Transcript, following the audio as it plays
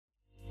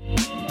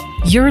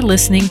You're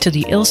listening to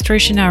the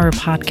Illustration Hour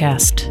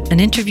podcast, an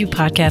interview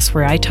podcast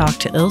where I talk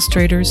to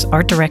illustrators,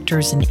 art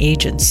directors, and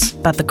agents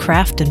about the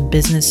craft and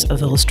business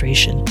of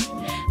illustration.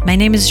 My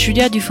name is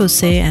Julia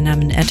Dufossé, and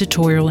I'm an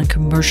editorial and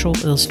commercial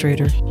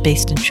illustrator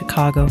based in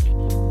Chicago.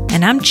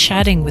 And I'm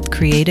chatting with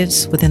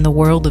creatives within the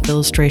world of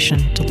illustration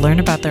to learn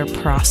about their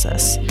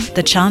process,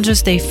 the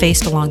challenges they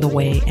faced along the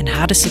way, and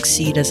how to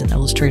succeed as an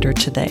illustrator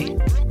today.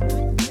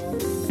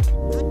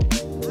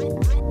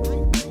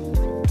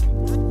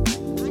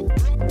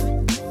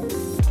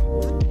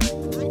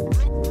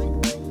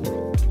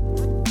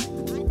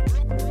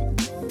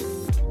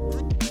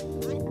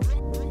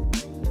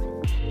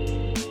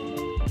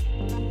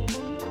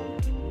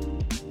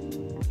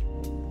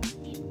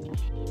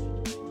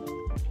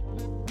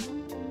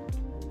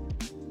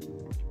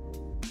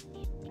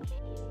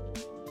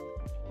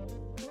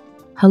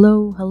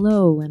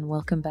 Hello, and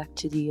welcome back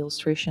to the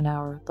Illustration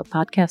Hour, the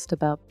podcast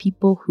about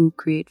people who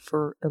create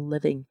for a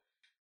living.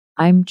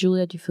 I'm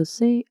Julia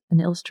Dufossé,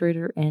 an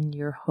illustrator and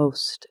your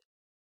host.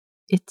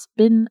 It's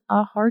been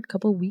a hard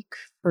couple weeks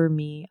for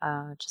me,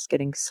 just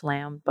getting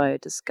slammed by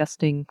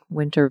disgusting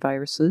winter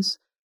viruses,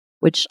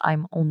 which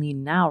I'm only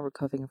now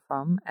recovering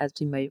from, as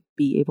you might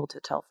be able to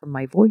tell from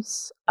my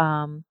voice.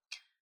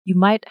 You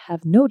might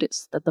have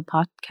noticed that the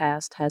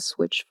podcast has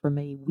switched from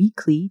a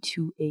weekly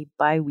to a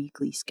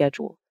bi-weekly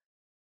schedule,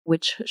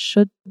 which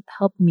should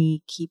help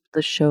me keep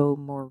the show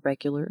more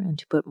regular and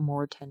to put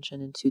more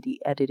attention into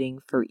the editing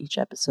for each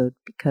episode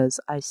because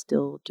I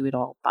still do it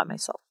all by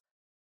myself.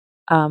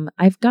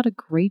 I've got a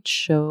great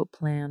show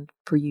planned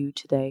for you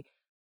today,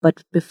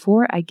 but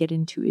before I get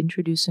into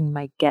introducing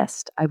my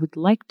guest, I would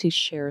like to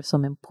share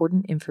some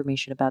important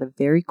information about a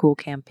very cool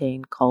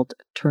campaign called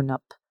Turn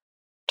Up.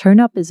 Turn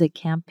Up is a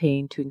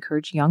campaign to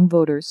encourage young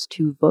voters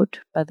to vote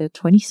by the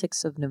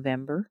 26th of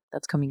November,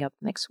 that's coming up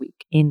next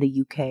week, in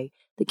the UK.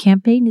 The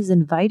campaign is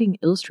inviting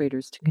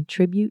illustrators to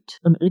contribute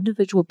an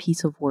individual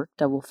piece of work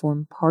that will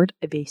form part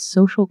of a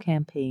social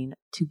campaign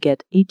to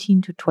get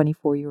 18 to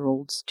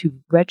 24-year-olds to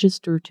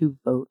register to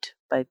vote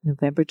by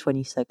November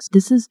 26th.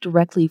 This is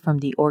directly from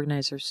the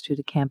organizers to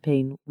the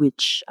campaign,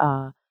 which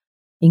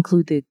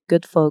include the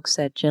good folks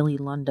at Jelly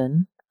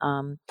London.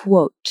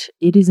 Quote,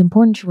 "It is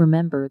important to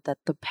remember that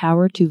the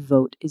power to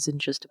vote isn't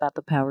just about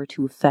the power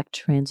to affect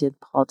transient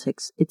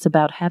politics. It's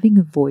about having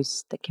a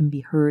voice that can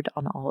be heard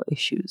on all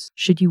issues.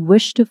 Should you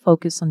wish to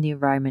focus on the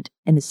environment,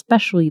 and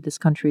especially this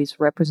country's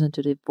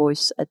representative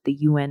voice at the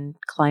UN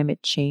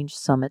Climate Change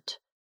Summit,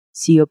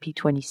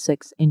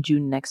 COP26, in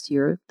June next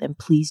year, then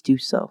please do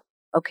so."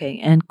 Okay,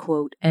 end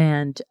quote.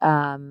 And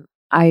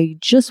I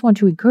just want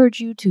to encourage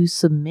you to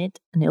submit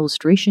an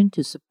illustration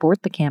to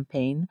support the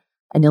campaign,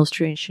 an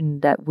illustration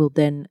that will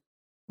then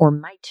or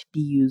might be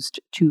used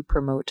to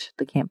promote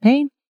the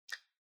campaign.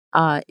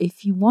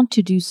 If you want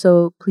to do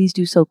so, please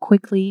do so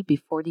quickly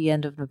before the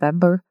end of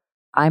November.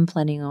 I'm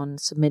planning on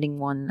submitting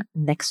one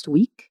next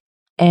week,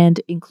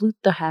 and include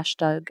the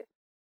hashtag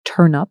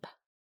TurnUp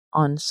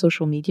on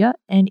social media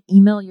and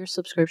email your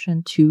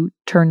subscription to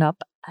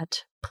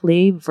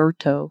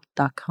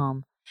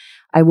turnup@playverto.com.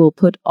 I will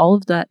put all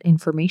of that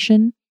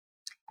information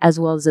as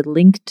well as a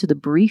link to the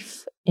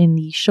brief in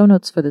the show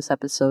notes for this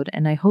episode,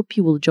 and I hope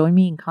you will join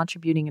me in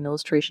contributing an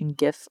illustration,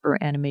 GIF, or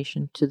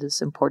animation to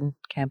this important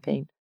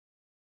campaign.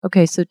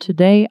 Okay, so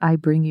today I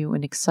bring you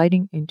an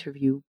exciting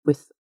interview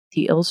with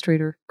the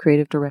illustrator,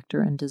 creative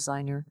director, and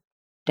designer,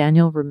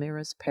 Daniel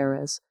Ramirez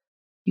Perez.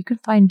 You can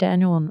find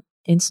Daniel on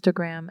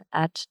Instagram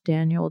at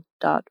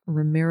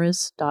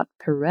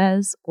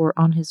daniel.ramirez.perez or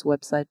on his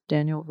website,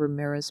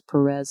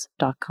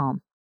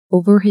 danielramirezperez.com.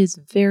 Over his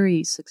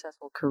very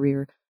successful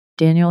career,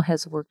 Daniel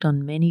has worked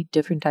on many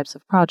different types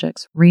of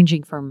projects,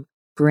 ranging from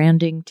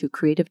branding to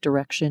creative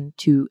direction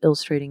to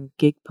illustrating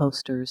gig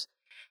posters.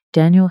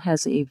 Daniel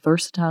has a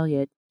versatile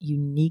yet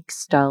unique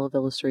style of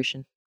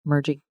illustration,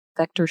 merging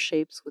vector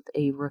shapes with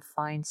a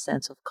refined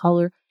sense of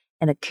color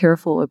and a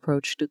careful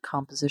approach to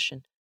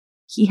composition.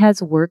 He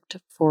has worked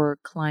for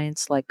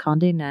clients like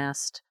Condé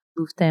Nast,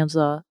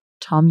 Lufthansa,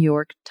 Tom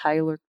York,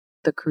 Tyler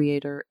the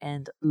Creator,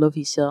 and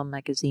L'Officiel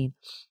magazine.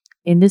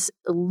 In this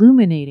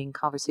illuminating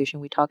conversation,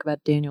 we talk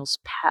about Daniel's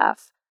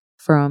path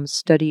from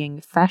studying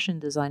fashion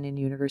design in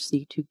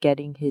university to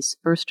getting his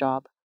first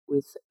job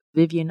with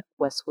Vivienne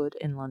Westwood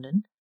in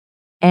London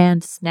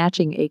and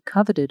snatching a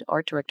coveted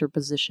art director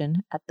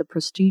position at the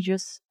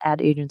prestigious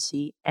ad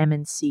agency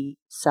M&C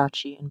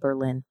Saatchi in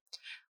Berlin.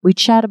 We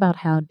chat about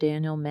how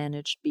Daniel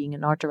managed being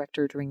an art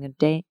director during the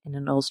day and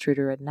an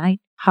illustrator at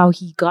night, how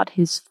he got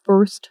his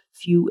first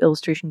few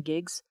illustration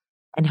gigs,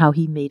 and how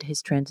he made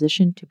his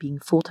transition to being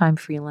full-time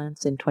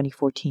freelance in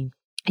 2014.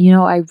 You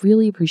know, I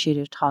really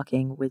appreciated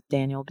talking with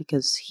Daniel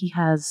because he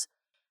has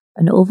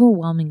an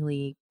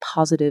overwhelmingly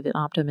positive and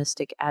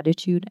optimistic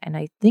attitude, and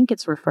I think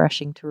it's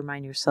refreshing to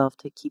remind yourself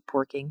to keep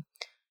working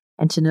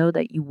and to know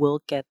that you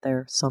will get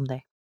there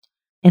someday.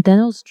 And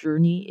Daniel's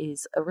journey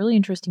is a really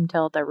interesting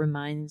tale that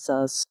reminds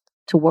us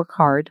to work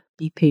hard,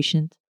 be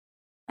patient,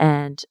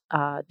 and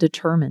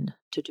determined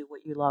to do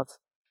what you love.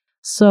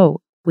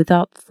 So,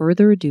 without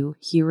further ado,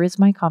 here is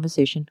my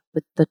conversation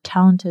with the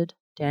talented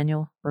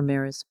Daniel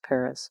Ramirez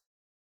Perez.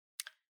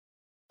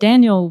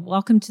 Daniel,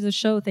 welcome to the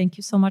show. Thank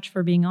you so much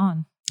for being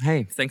on.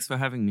 Hey, thanks for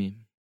having me.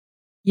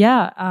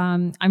 Yeah,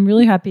 I'm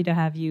really happy to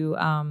have you.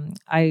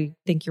 I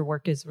think your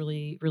work is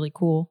really, really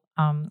cool.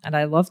 And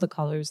I love the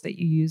colors that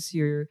you use.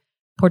 Your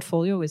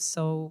portfolio is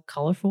so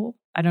colorful.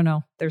 I don't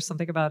know. There's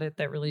something about it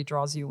that really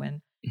draws you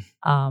in.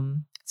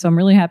 So I'm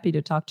really happy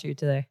to talk to you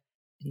today.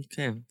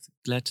 Okay,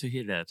 glad to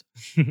hear that.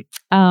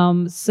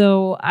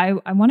 So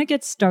I want to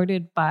get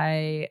started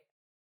by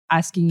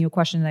asking you a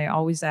question that I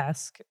always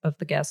ask of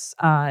the guests,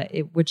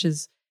 which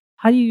is,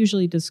 how do you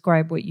usually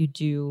describe what you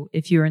do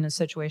if you're in a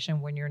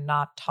situation when you're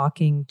not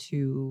talking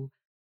to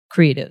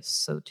creatives,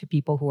 so to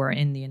people who are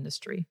in the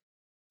industry?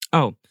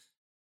 Well,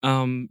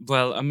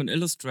 I'm an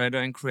illustrator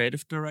and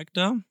creative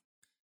director.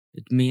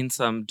 It means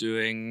I'm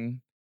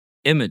doing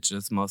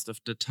images most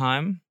of the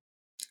time.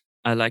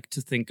 I like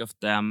to think of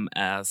them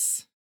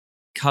as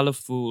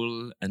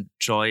colorful and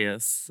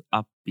joyous,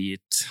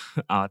 upbeat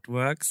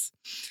artworks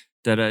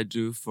that I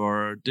do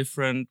for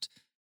different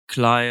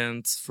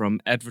clients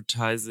from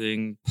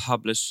advertising,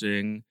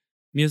 publishing,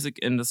 music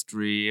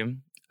industry,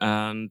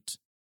 and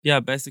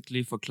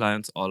basically for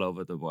clients all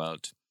over the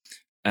world.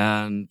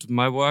 And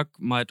my work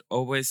might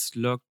always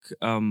look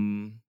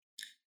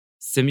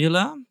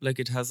similar, like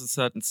it has a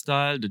certain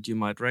style that you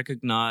might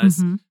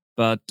recognize,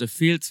 but the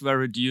fields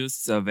where it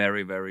used are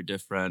very, very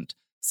different.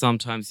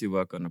 Sometimes you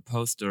work on a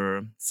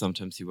poster,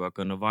 sometimes you work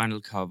on a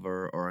vinyl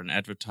cover or an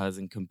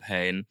advertising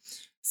campaign.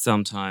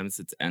 Sometimes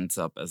it ends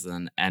up as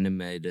an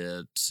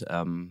animated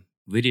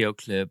video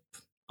clip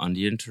on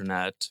the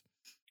internet.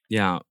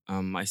 I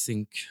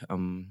think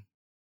I'm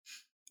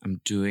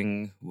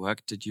doing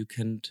work that you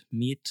can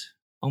meet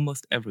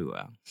almost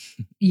everywhere.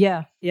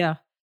 Yeah.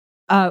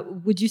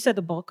 Would you say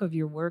the bulk of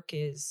your work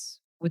is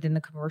within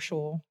the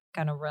commercial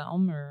kind of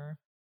realm, or?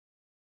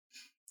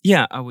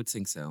 Yeah, I would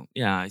think so.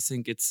 Yeah, I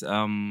think it's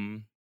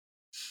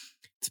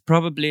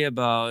probably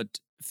about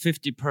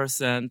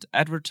 50%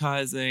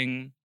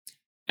 advertising,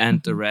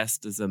 and the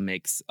rest is a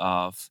mix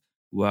of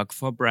work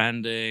for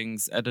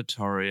brandings,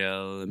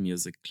 editorial,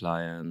 music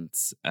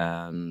clients,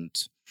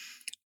 and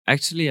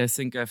actually I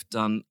think I've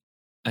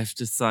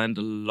designed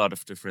a lot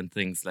of different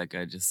things. Like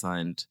I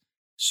designed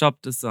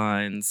shop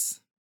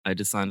designs, I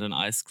designed an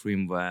ice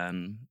cream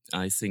van.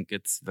 I think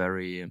it's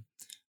very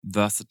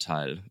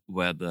versatile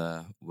where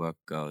the work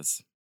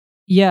goes.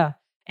 Yeah.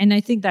 And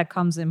I think that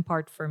comes in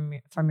part from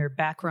your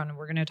background, and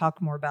we're going to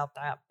talk more about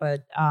that.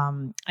 But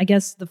I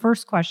guess the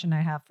first question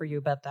I have for you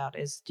about that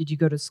is, did you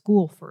go to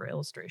school for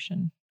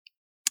illustration?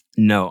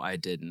 No, I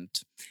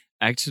didn't.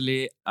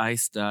 Actually, I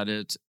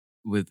started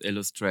with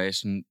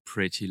illustration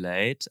pretty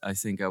late. I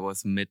think I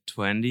was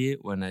mid-20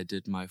 when I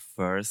did my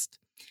first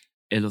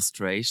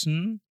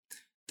illustration.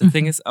 The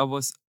thing is, I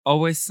was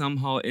always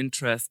somehow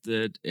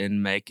interested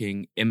in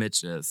making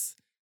images.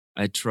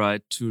 I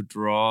tried to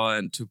draw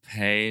and to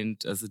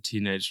paint as a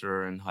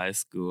teenager in high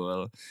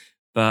school,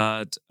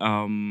 but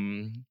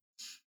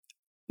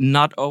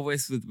not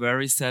always with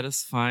very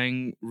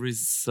satisfying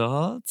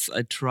results.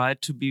 I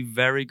tried to be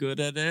very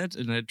good at it,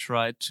 and I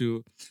tried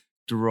to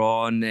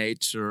draw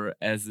nature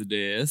as it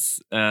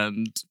is,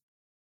 and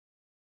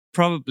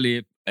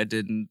probably I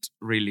didn't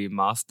really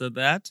master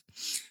that.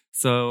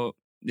 So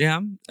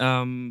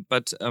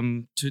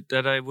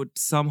that I would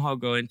somehow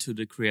go into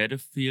the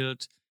creative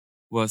field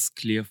was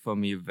clear for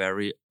me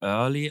very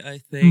early, I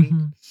think.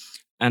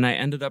 And I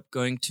ended up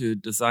going to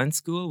design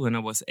school when I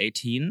was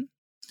 18.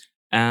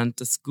 And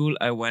the school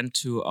I went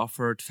to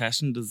offered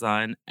fashion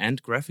design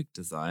and graphic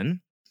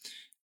design.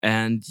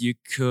 And you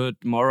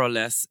could more or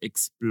less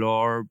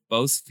explore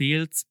both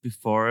fields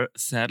before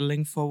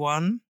settling for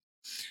one.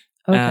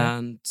 Okay.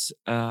 And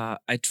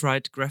I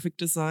tried graphic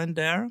design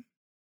there,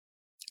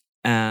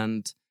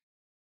 and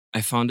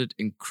I found it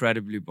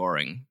incredibly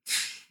boring.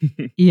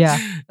 Yeah.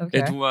 Okay.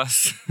 It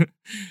was,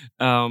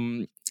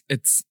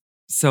 it's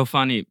so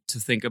funny to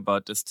think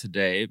about this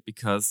today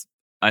because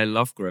I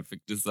love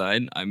graphic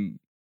design. I'm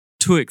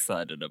too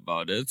excited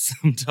about it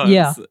sometimes.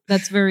 Yeah,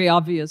 that's very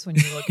obvious when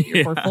you look at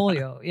your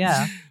portfolio.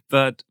 Yeah.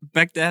 But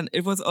back then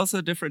it was also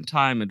a different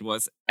time.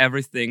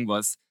 Everything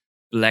was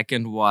black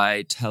and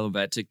white,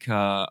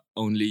 Helvetica,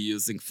 only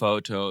using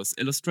photos.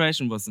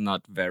 Illustration was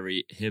not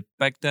very hip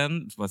back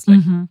then. It was like,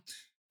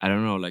 I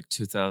don't know, like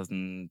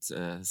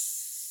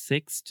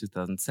 2006,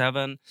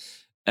 2007.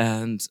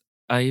 And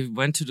I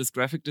went to this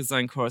graphic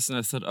design course and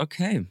I thought,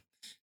 okay,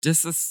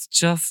 this is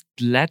just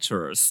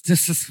letters.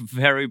 This is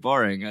very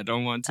boring. I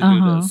don't want to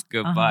do this.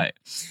 Goodbye.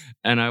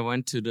 And I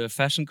went to the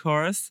fashion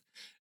course,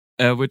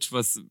 which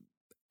was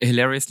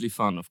hilariously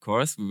fun, of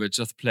course. We were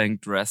just playing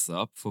dress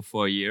up for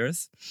 4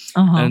 years.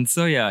 And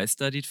so, I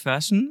studied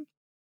fashion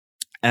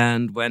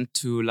and went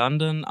to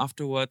London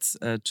afterwards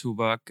to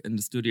work in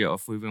the studio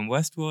of Vivienne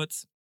Westwood,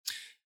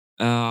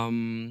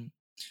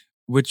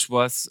 which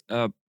was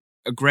a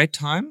great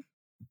time.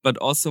 But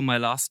also my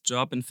last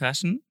job in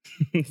fashion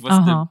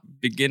was the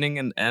beginning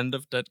and end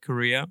of that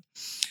career.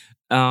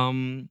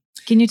 Can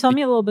you tell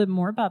me a little bit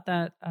more about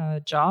that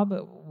job?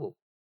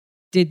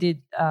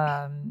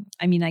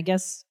 I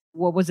guess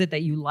what was it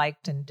that you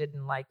liked and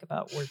didn't like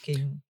about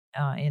working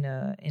in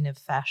a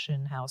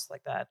fashion house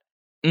like that,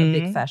 a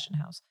big fashion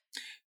house?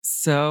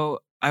 So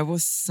I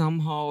was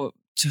somehow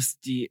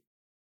just the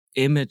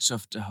image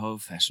of the whole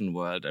fashion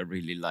world. I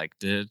really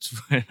liked it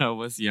when I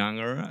was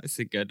younger. I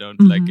think I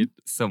don't like it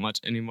so much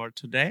anymore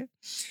today.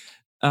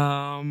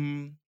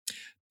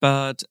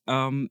 But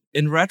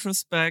in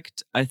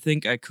retrospect, I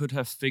think I could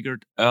have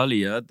figured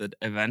earlier that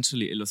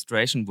eventually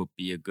illustration would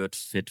be a good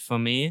fit for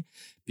me,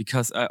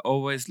 because I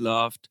always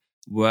loved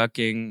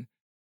working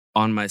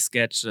on my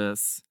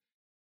sketches,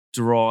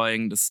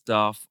 drawing the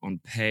stuff on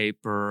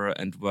paper,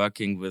 and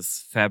working with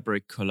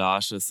fabric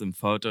collages in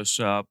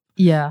Photoshop.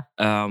 Yeah.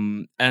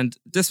 And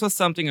this was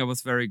something I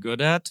was very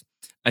good at.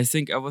 I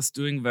think I was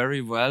doing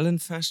very well in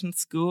fashion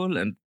school,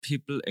 and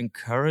people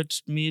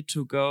encouraged me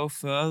to go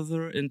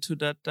further into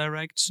that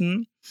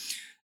direction.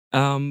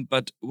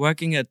 But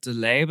working at the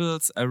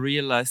labels, I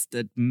realized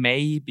that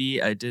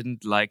maybe I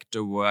didn't like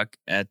the work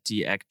at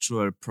the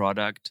actual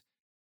product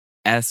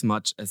as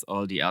much as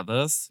all the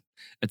others.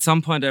 At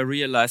some point, I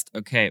realized,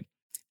 okay,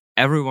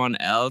 everyone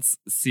else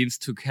seems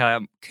to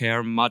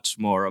care much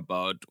more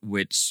about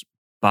which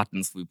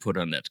buttons we put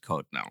on that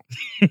coat now.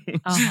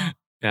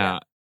 Yeah.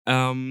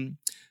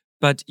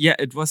 But yeah,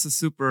 it was a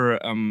super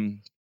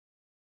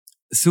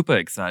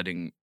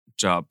exciting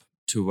job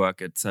to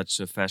work at such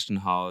a fashion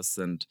house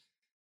and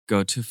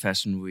go to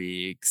fashion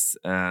weeks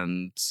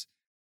and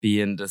be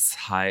in this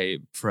high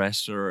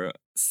pressure,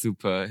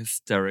 super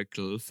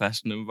hysterical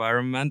fashion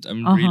environment.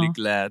 I'm really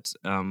glad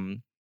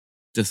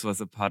this was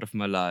a part of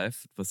my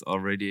life. It was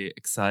already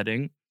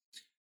exciting.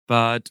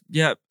 But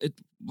yeah, it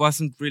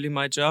wasn't really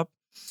my job.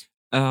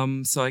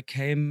 So I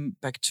came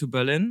back to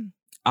Berlin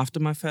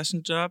after my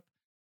fashion job,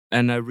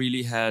 and I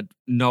really had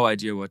no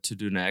idea what to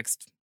do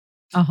next.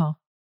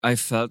 I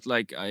felt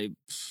like I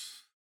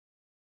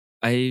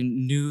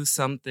knew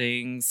some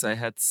things. I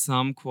had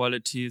some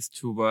qualities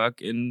to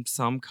work in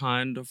some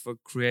kind of a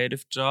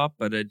creative job,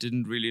 but I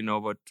didn't really know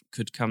what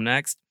could come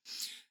next.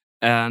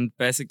 And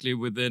basically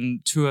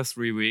within 2 or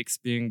 3 weeks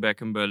being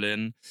back in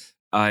Berlin,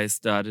 I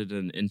started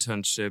an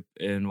internship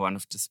in one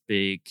of the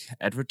big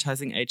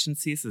advertising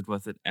agencies. It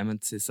was at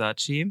M&C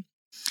Saatchi.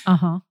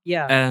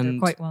 Yeah, And they're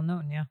quite well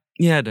known, yeah.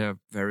 Yeah, they're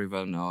very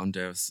well known.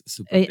 They're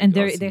super big. And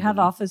they have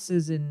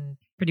offices in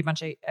pretty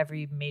much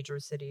every major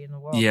city in the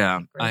world.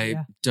 Yeah,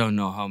 I don't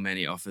know how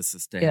many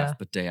offices they have,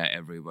 but they are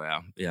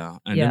everywhere. Yeah.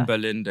 And in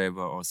Berlin, they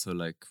were also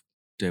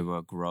they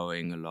were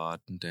growing a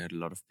lot, and they had a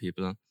lot of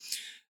people.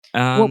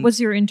 What was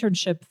your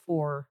internship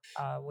for?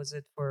 Was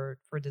it for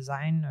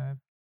design? Or?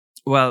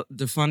 Well,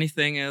 the funny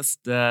thing is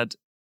that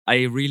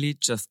I really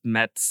just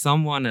met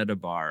someone at a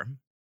bar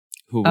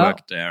who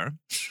worked there.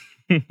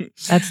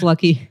 That's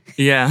lucky.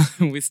 Yeah,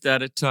 we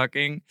started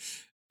talking,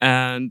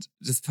 and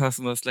this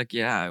person was like,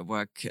 yeah, I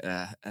work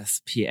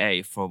as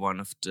PA for one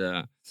of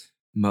the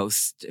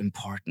most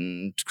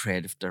important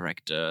creative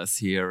directors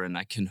here, and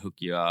I can hook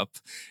you up.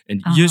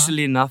 And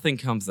usually nothing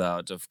comes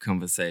out of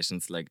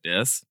conversations like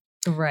this.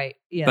 Right,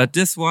 yeah. But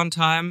this one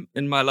time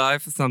in my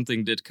life,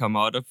 something did come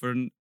out of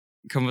a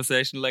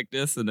conversation like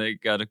this, and I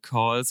got a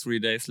call 3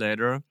 days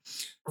later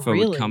for I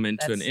would come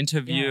into an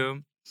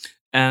interview.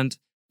 And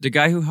the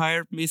guy who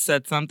hired me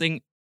said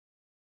something.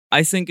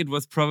 I think it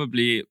was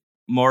probably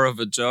more of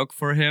a joke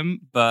for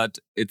him, but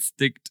it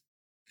stuck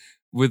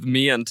with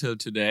me until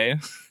today.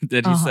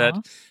 That he said,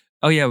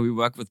 oh yeah, we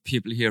work with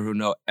people here who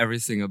know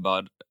everything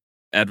about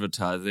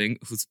advertising,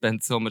 who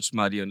spend so much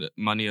money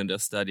on their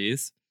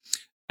studies.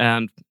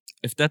 And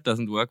if that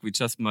doesn't work, we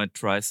just might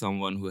try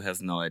someone who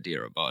has no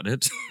idea about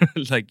it,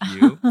 like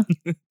you.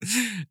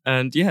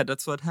 And yeah,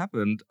 that's what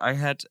happened. I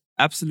had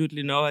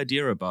absolutely no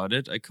idea about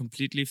it. I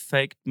completely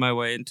faked my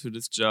way into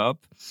this job.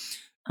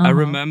 I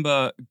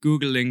remember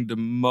Googling the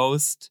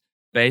most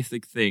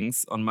basic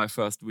things on my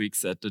first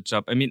weeks at the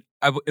job. I mean,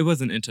 it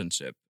was an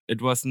internship.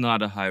 It was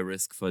not a high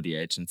risk for the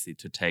agency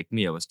to take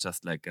me. I was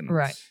just like an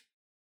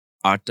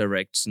art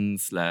direction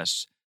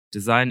 /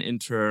 design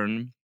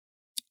intern.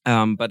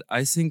 But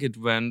I think it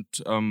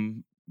went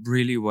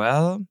really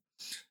well.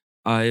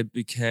 I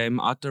became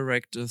art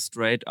director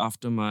straight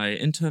after my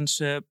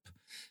internship.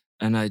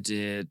 And I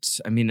did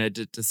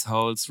this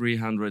whole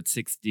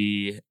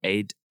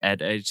 368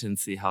 ad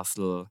agency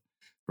hustle,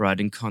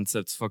 writing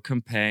concepts for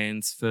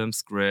campaigns, film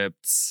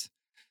scripts,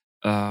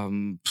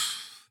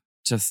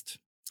 just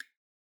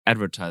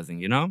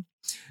advertising, you know?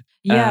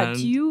 Yeah.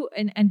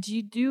 And do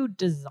you do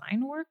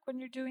design work when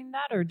you're doing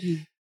that, or do you?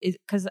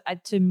 Because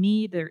to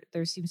me,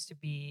 there seems to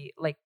be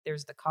like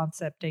there's the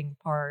concepting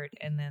part,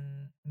 and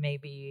then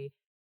maybe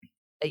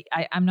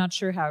I'm not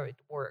sure how it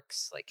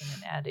works, like in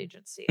an ad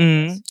agency.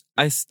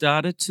 I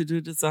started to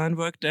do design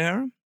work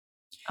there,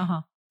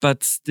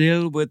 but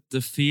still with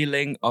the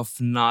feeling of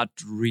not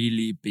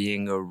really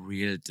being a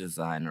real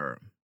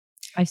designer.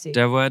 I see.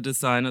 There were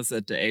designers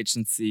at the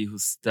agency who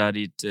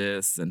studied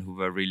this and who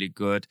were really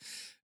good.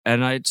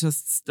 And I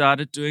just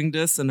started doing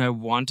this, and I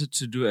wanted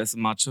to do as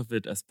much of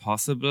it as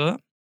possible.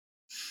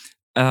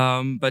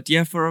 But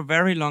yeah, for a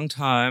very long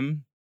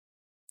time,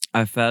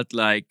 I felt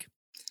like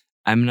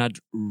I'm not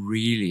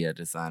really a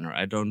designer.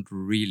 I don't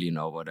really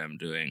know what I'm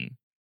doing.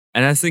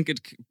 And I think it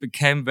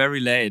became very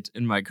late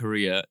in my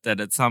career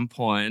that at some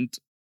point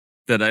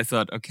that I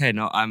thought, okay,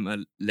 no, I'm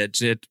a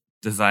legit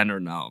designer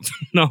now.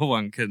 No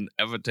one can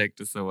ever take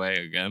this away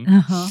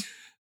again.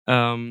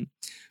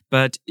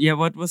 But yeah,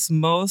 what was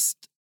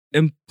most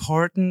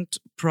important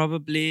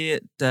probably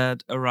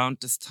that around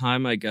this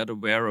time I got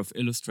aware of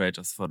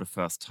illustrators for the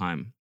first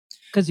time.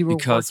 Because you were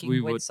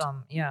working with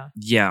some,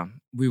 Yeah,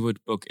 we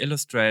would book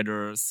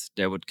illustrators.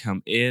 They would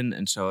come in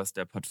and show us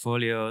their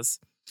portfolios.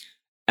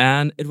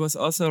 And it was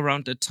also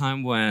around the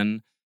time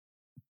when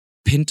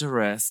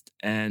Pinterest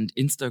and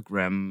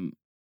Instagram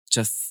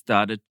just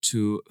started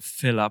to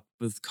fill up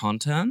with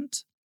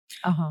content.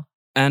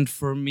 And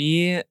for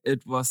me,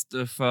 it was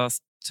the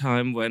first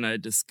time when I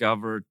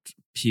discovered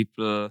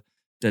people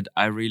that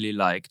I really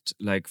liked.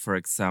 Like, for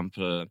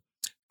example,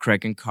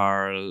 Craig and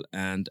Carl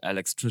and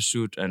Alex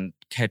Trishute and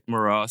Kate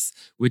Moras,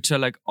 which are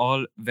like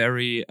all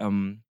very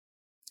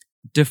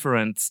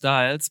different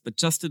styles, but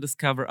just to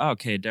discover,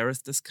 okay, there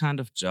is this kind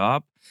of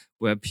job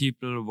where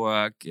people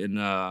work in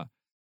a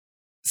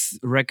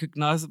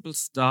recognizable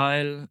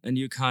style and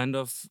you kind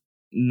of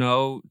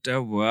know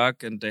their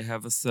work and they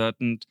have a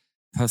certain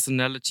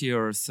personality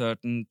or a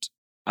certain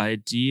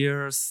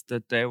ideas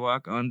that they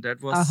work on.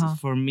 That was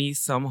for me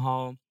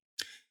somehow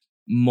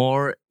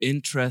more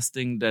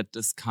interesting that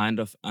this kind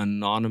of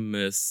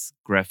anonymous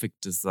graphic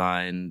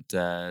design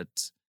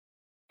that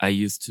I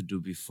used to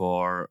do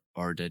before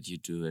or that you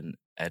do in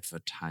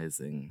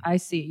advertising. I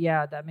see.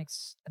 Yeah, that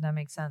makes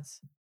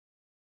sense.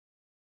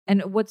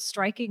 And what's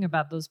striking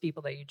about those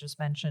people that you just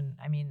mentioned,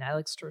 I mean,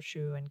 Alex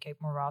Trishute and Kate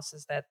Moras,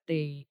 is that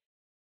they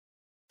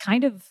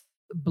kind of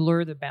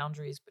blur the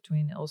boundaries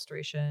between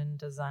illustration,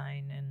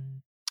 design,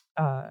 and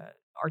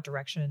art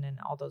direction and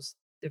all those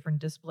different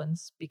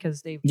disciplines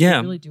because they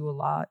really do a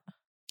lot.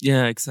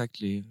 Yeah,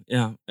 exactly.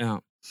 Yeah.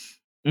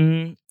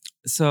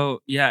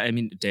 So, yeah, I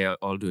mean, they are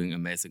all doing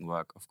amazing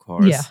work, of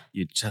course. Yeah.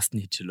 You just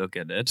need to look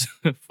at it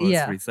for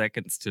 3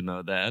 seconds to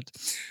know that.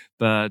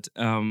 But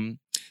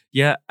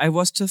yeah, I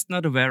was just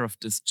not aware of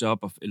this job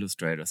of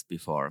illustrators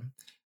before.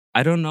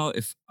 I don't know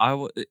if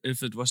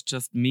if it was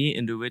just me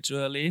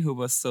individually who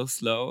was so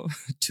slow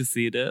to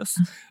see this,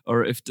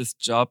 or if this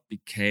job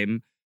became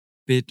a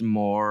bit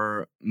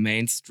more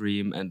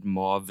mainstream and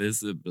more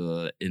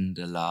visible in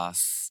the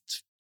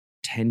last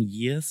 10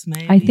 years,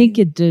 maybe? I think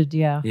it did,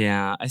 yeah.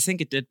 Yeah, I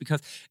think it did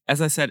because,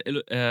 as I said,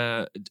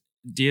 the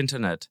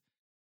internet,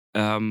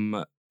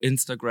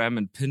 Instagram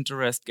and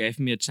Pinterest gave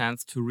me a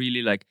chance to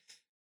really like,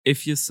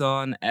 if you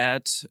saw an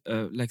ad,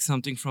 like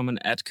something from an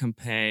ad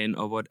campaign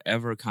or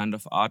whatever kind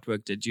of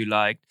artwork that you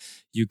liked,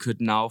 you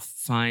could now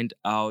find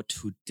out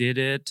who did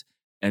it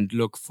and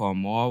look for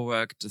more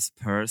work this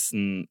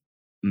person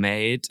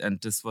made.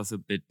 And this was a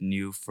bit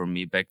new for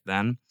me back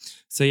then.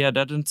 So yeah,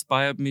 that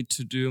inspired me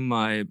to do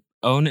my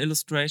own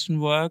illustration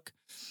work.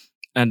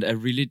 And I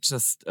really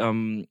just,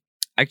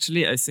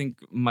 actually, I think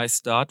my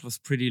start was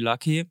pretty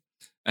lucky.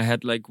 I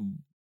had like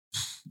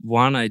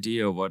one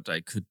idea what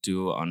I could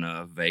do on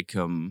a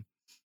Wacom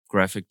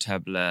graphic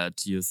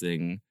tablet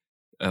using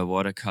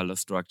watercolor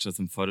structures,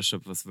 and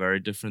Photoshop was very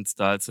different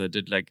styles. So I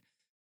did like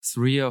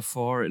 3 or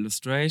 4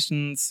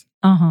 illustrations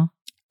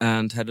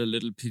and had a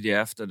little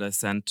PDF that I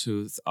sent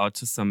out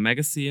to some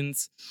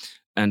magazines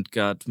and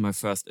got my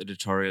first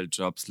editorial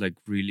jobs like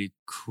really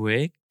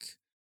quick.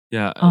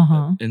 Yeah,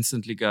 I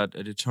instantly got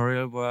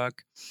editorial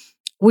work.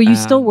 Were you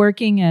still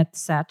working at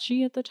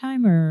Saatchi at the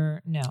time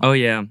or no? Oh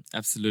yeah,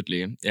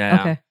 absolutely.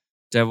 Yeah. Okay.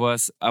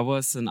 I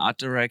was an art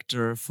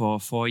director for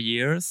 4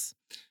 years,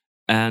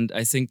 and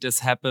I think this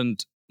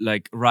happened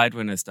like right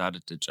when I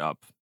started the job.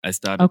 I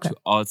started to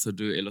also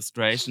do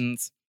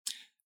illustrations.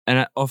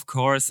 And of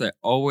course, I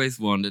always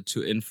wanted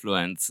to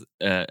influence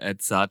at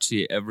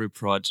Saatchi every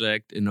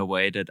project in a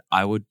way that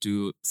I would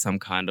do some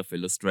kind of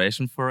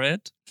illustration for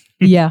it.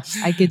 Yeah,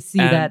 I could see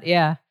that.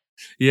 Yeah.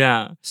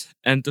 Yeah.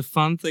 And the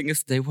fun thing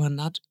is they were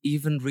not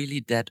even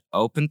really that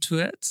open to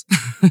it.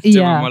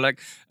 They were more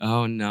like,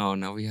 oh no,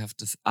 now we have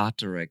this art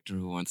director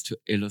who wants to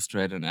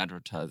illustrate an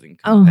advertising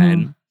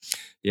campaign.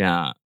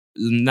 Yeah.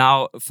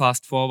 Now,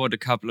 fast forward a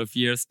couple of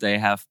years, they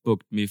have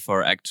booked me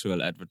for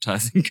actual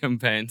advertising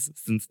campaigns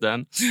since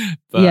then.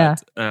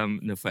 But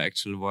no, for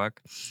actual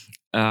work.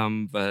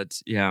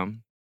 But yeah.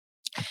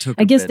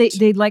 I guess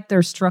they like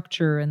their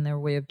structure and their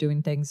way of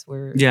doing things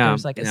where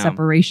there's like a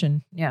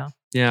separation. Yeah.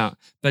 Yeah.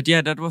 But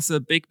yeah, that was a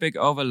big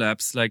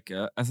overlaps. Like,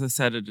 as I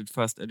said, I did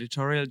first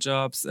editorial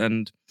jobs.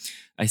 And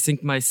I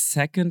think my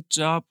second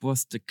job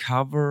was the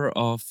cover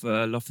of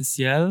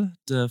L'Officiel,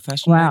 the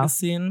fashion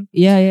magazine.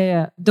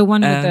 Yeah. The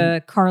one with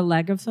the Karl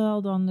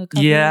Lagerfeld on the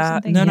cover or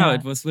something? No,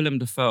 it was Willem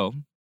Dafoe.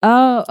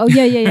 Oh,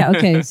 yeah.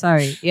 Okay,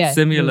 sorry. Yeah.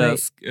 Similar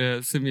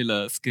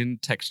skin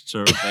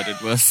texture, but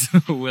it was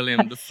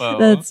William Dafoe.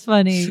 That's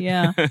funny.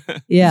 Yeah.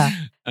 Yeah.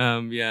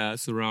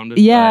 Surrounded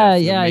by a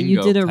flamingo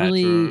you did a pattern.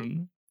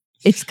 really...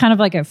 It's kind of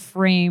like a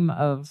frame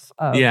of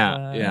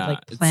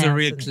like plants. It's a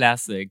real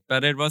classic,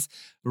 but it was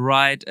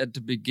right at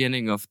the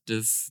beginning of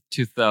this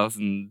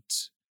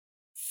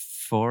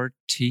 2005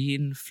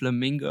 2014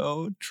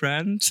 flamingo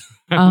trend,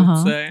 I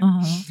would say.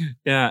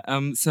 Yeah.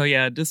 So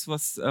yeah, this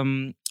was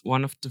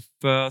one of the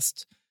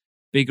first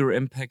bigger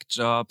impact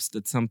jobs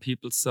that some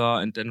people saw.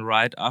 And then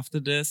right after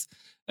this,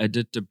 I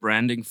did the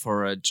branding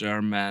for a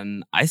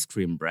German ice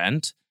cream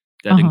brand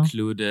that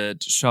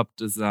included shop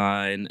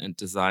design and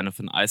design of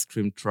an ice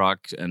cream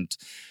truck. And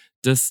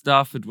this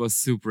stuff, it was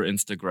super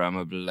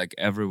Instagrammable. Like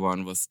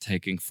everyone was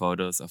taking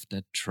photos of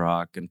that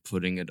truck and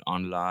putting it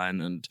online.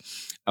 And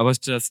I was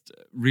just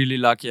really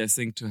lucky, I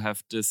think, to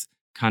have this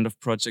kind of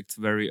projects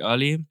very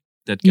early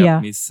that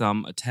got me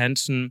some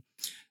attention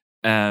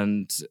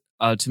and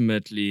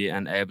ultimately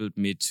enabled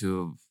me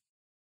to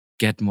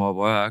get more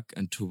work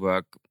and to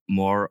work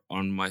more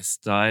on my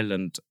style.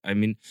 And I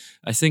mean,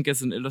 I think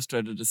as an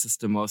illustrator, this is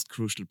the most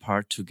crucial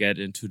part, to get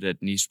into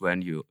that niche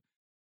when you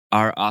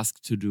are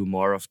asked to do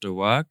more of the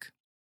work,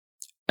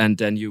 and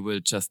then you will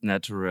just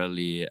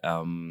naturally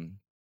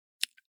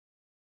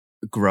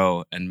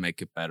grow and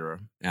make it better.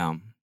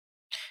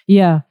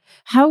 Yeah.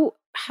 How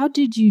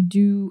did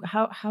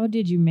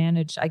you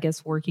manage, I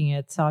guess, working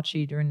at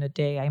Saatchi during the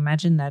day? I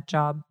imagine that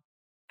job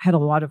had a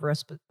lot of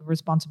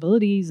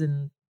responsibilities,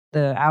 and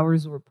the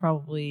hours were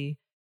probably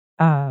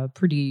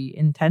pretty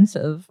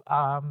intensive.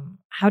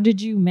 How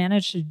did you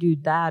manage to do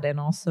that, and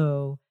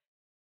also,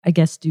 I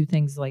guess, do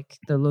things like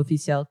the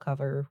L'Officiel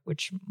cover,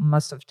 which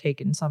must have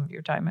taken some of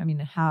your time? I mean,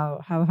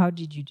 how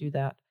did you do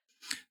that?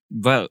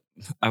 Well,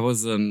 I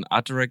was an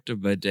art director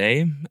by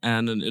day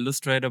and an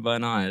illustrator by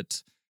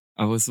night.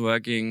 I was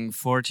working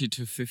 40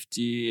 to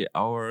 50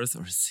 hours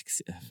or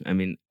 60. I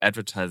mean,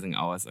 advertising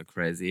hours are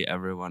crazy.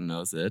 Everyone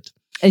knows it.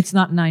 It's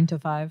not 9 to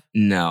 5?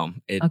 No,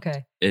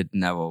 it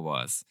never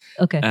was.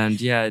 Okay.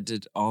 And yeah, I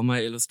did all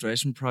my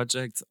illustration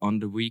projects on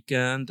the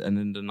weekend and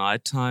in the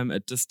nighttime.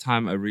 At this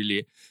time, I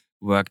really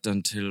worked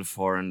until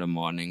 4 a.m,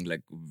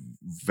 like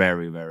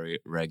very, very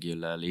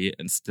regularly,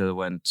 and still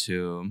went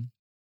to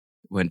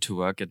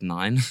work at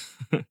 9.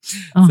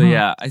 So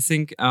yeah, I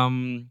think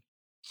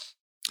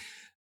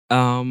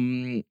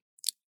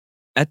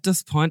at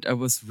this point I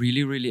was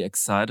really, really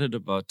excited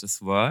about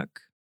this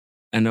work,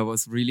 and I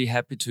was really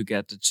happy to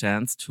get the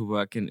chance to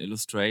work in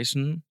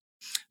illustration.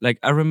 Like,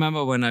 I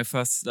remember when I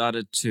first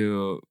started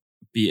to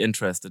be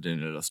interested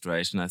in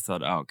illustration, I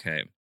thought,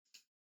 okay,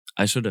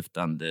 I should have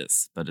done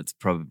this, but it's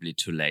probably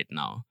too late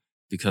now,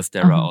 because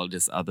there are all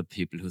these other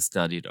people who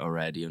studied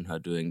already and are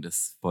doing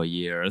this for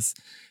years.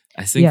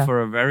 I think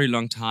for a very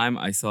long time,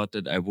 I thought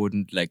that I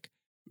wouldn't like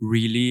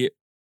really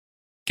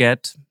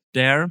get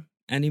there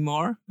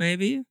anymore,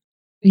 maybe.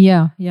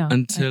 Yeah.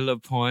 Until a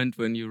point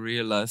when you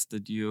realize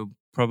that you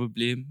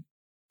probably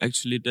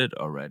actually did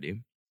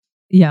already.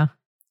 Yeah.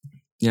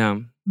 Yeah.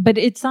 But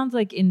it sounds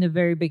like in the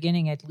very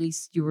beginning, at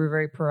least, you were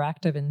very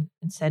proactive in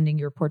sending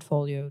your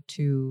portfolio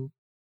to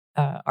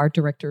art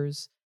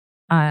directors.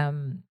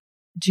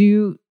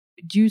 Do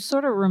you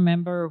sort of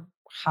remember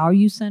how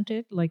you sent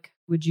it? Like,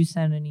 would you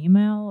send an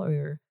email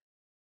or?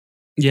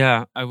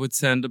 Yeah, I would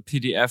send a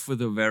PDF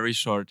with a very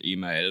short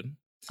email.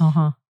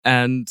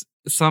 And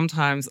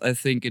sometimes I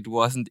think it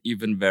wasn't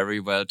even very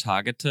well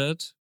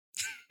targeted.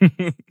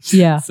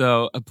 Yeah.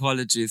 So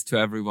apologies to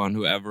everyone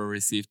who ever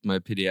received my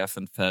PDF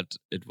and felt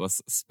it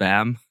was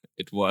spam.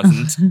 It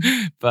wasn't.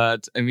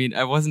 But I mean,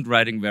 I wasn't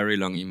writing very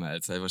long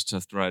emails. I was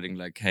just writing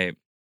like, hey,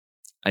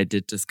 I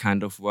did this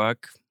kind of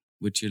work.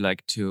 Would you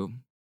like to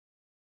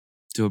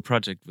do a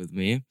project with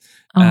me?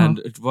 And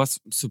it was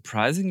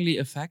surprisingly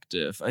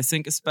effective. I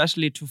think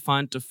especially to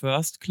find the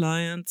first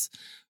clients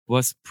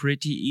was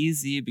pretty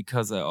easy,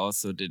 because I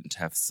also didn't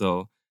have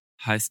so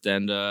high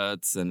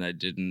standards, and I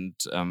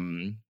didn't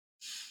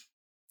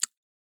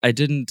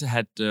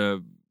had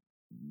the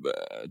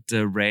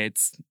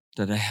rates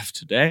that I have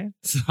today.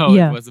 So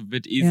it was a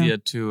bit easier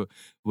to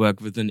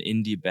work with an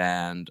indie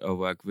band or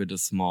work with a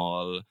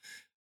small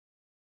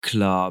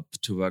club,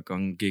 to work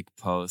on gig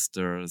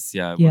posters.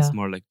 Yeah, it was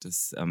more like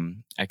this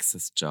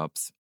access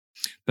jobs.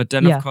 But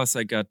then, of course,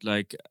 I got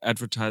like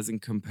advertising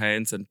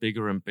campaigns and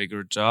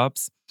bigger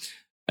jobs.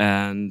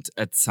 And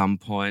at some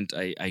point,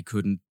 I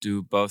couldn't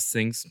do both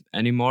things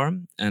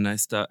anymore. And I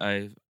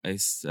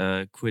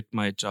quit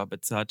my job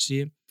at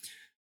Saatchi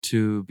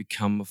to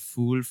become a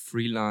full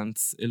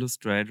freelance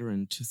illustrator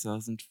in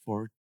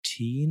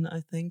 2014, I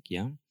think.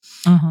 Yeah.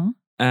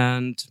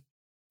 And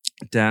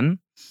then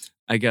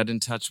I got in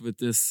touch with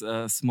this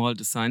small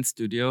design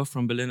studio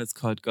from Berlin. It's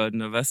called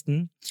Goldener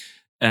Westen.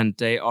 And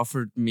they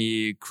offered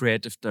me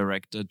creative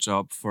director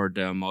job for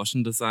their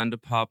motion design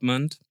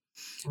department.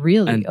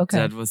 Really? And okay.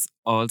 That was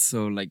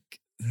also like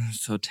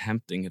so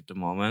tempting at the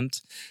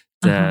moment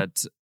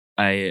that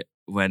I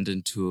went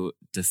into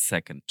the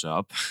second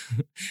job.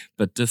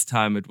 But this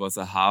time it was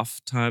a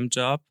half-time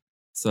job.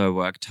 So I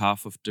worked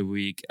half of the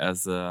week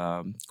as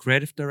a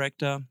creative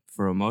director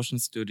for a motion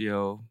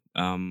studio,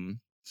 and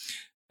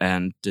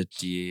did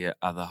the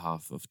other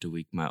half of the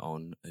week my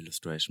own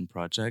illustration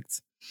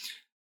projects.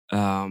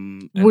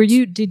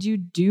 Did you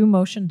do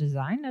motion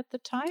design at the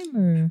time,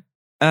 or?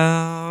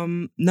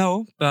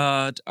 No,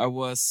 but I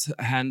was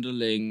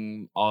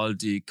handling all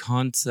the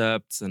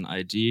concepts and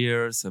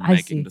ideas and I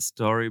making see. the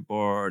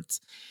storyboards,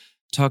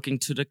 talking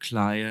to the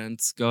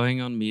clients,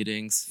 going on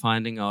meetings,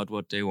 finding out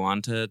what they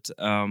wanted.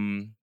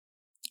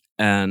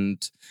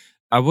 And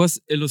I was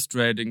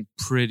illustrating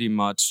pretty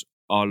much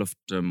all of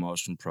the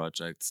motion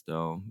projects,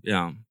 though.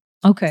 Yeah.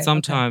 Okay.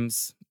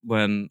 Sometimes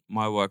when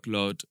my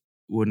workload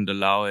wouldn't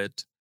allow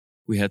it,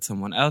 we had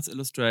someone else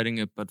illustrating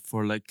it. But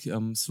for like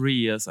 3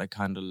 years, I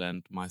kind of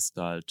lent my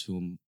style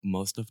to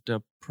most of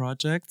the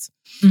projects.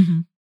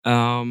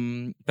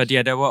 Mm-hmm. But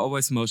yeah, there were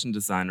always motion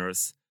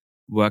designers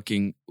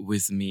working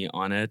with me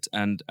on it.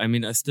 And I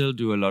mean, I still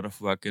do a lot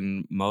of work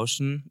in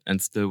motion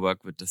and still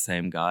work with the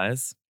same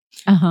guys.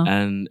 Uh-huh.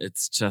 And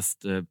it's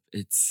just,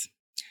 it's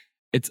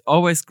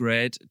always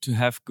great to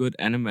have good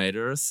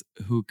animators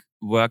who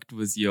worked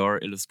with your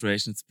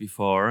illustrations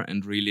before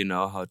and really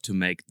know how to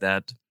make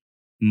that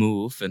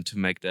move and to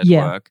make that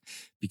work.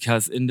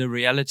 Because in the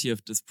reality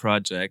of these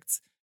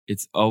projects,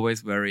 it's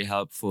always very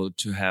helpful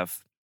to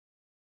have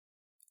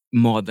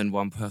more than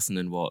one person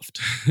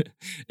involved.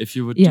 If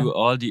you would do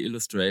all the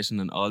illustration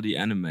and all the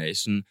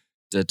animation,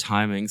 the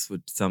timings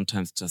would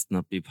sometimes just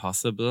not be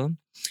possible.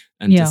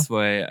 And this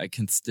way I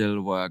can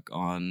still work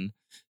on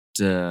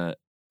the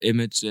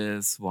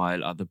images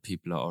while other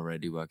people are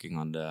already working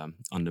on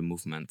the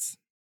movements.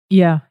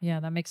 Yeah,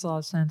 that makes a lot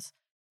of sense.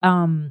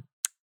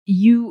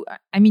 You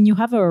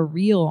have a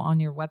reel on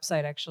your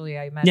website. Actually,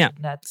 I imagine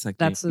that's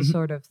the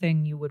sort of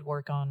thing you would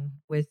work on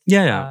with.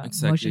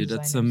 Exactly.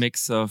 That's a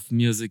mix of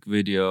music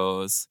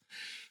videos,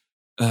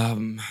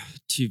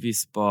 TV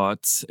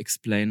spots,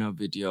 explainer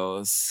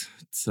videos.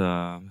 It's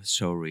a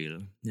show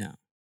reel. Yeah.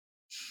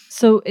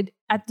 So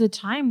at the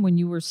time when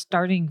you were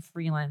starting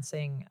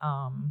freelancing,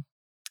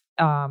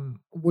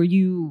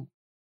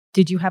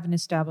 did you have an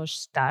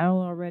established style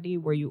already?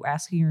 Were you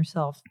asking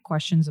yourself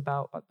questions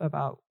about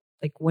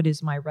like, what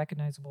is my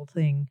recognizable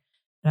thing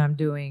that I'm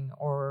doing,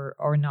 or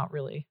not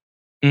really?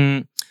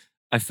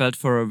 I felt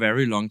for a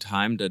very long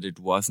time that it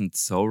wasn't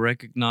so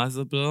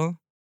recognizable.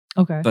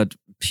 Okay. But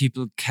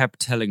people kept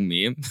telling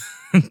me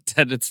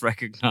that it's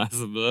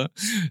recognizable.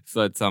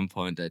 So at some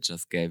point I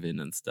just gave in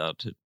and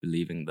started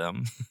believing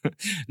them.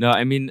 No,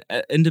 I mean,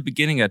 in the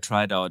beginning I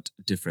tried out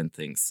different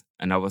things.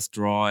 And I was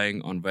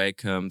drawing on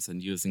Wacom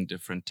and using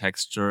different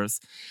textures.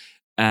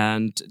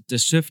 And the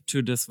shift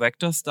to this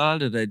vector style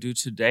that I do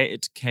today,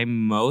 it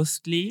came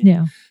mostly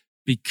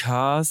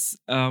because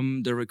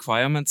the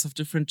requirements of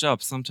different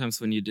jobs.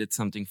 Sometimes when you did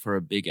something for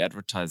a big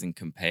advertising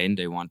campaign,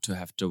 they want to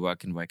have to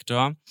work in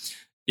vector.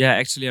 Yeah,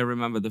 actually, I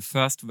remember the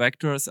first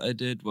vectors I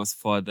did was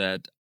for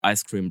that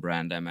ice cream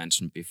brand I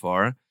mentioned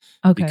before.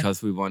 Okay.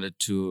 Because we wanted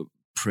to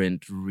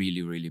print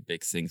really, really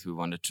big things. We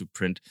wanted to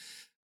print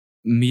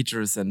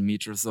meters and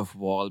meters of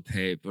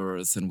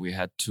wallpapers, and we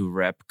had to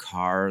wrap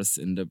cars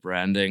in the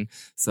branding.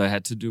 So I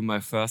had to do my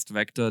first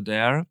vector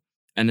there.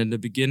 And in the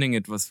beginning,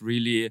 it was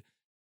really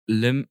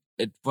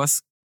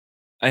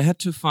I had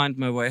to find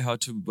my way how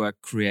to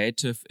work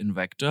creative in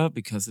vector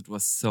because it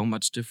was so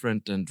much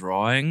different than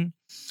drawing.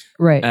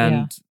 Right.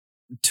 And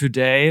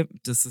today,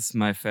 this is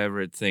my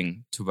favorite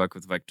thing, to work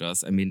with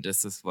vectors. I mean,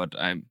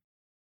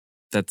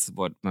 that's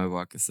what my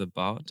work is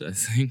about, I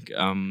think.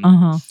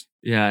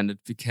 Yeah, and it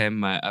became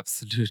my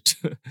absolute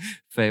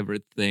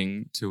favorite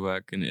thing to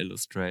work in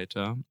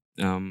Illustrator.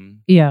 Do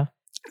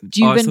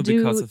you also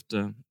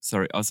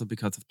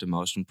because of the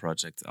motion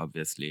projects,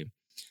 obviously.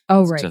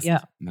 Oh, it's right.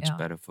 Just much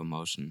better for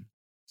motion.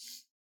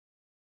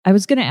 I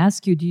was going to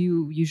ask you, do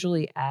you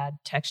usually add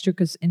texture?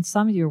 Because in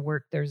some of your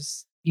work,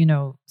 there's,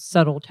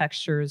 subtle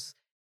textures.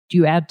 Do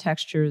you add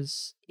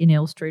textures in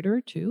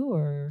Illustrator too,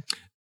 or?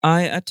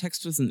 I add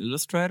textures in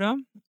Illustrator.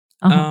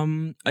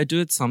 I do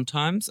it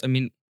sometimes. I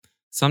mean,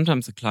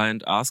 sometimes a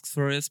client asks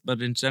for it,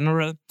 but in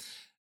general,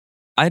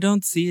 I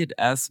don't see it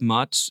as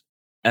much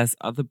as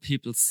other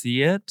people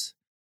see it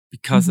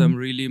because I'm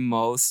really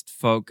most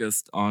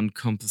focused on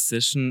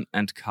composition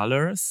and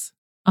colors.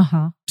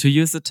 To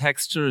use a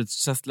texture,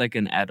 it's just like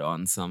an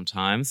add-on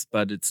sometimes,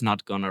 but it's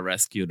not gonna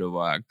rescue the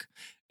work.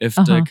 If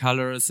the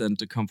colors and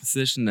the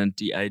composition and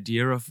the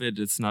idea of it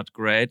is not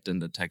great, then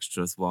the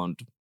textures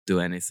won't do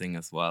anything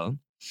as well.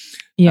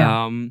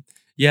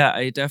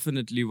 I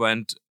definitely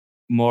went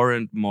more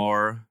and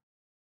more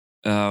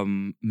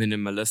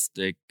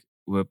minimalistic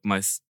with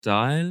my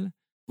style,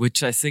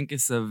 which I think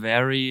is a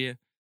very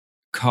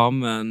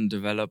common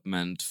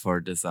development for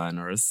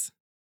designers.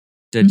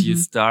 That you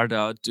start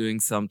out doing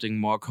something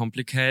more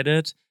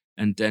complicated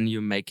and then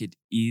you make it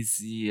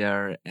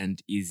easier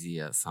and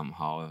easier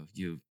somehow.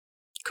 You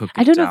cook it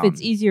down. I don't know if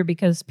it's easier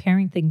because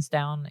paring things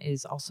down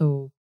is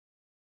also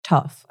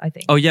tough, I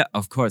think. Oh, yeah,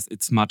 of course.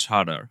 It's much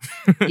harder.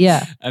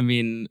 Yeah. I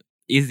mean,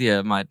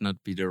 easier might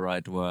not be the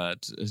right word.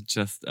 It's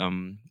just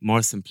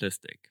more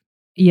simplistic.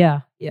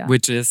 Yeah.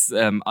 Which is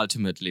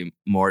ultimately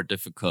more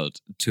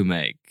difficult to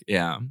make.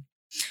 Yeah.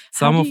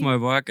 Some of my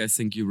work, I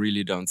think you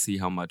really don't see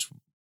how much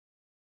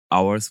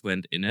hours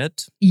went in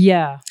it.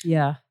 Yeah.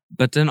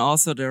 But then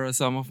also there are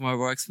some of my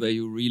works where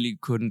you really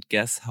couldn't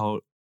guess how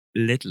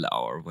little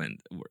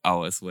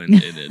hours went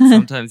in it.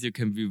 Sometimes you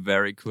can be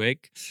very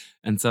quick,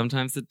 and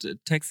sometimes it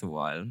takes a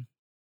while.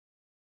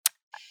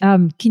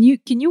 Can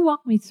you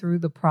walk me through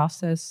the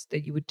process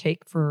that you would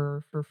take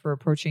for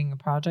approaching a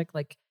project?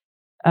 Like,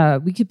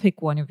 we could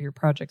pick one of your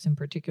projects in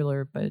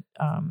particular, but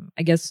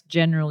I guess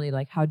generally,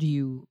 like, how do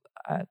you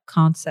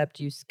concept?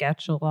 Do you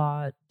sketch a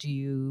lot? Do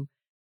you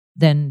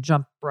then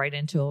jump right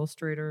into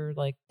Illustrator?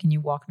 Like, can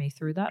you walk me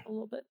through that a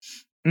little bit?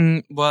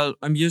 Well,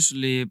 I'm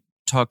usually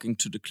talking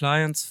to the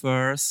clients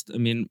first. I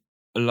mean,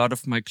 a lot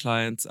of my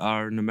clients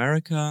are in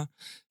America,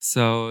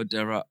 so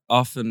there are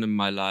often in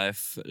my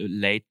life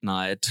late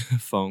night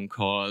phone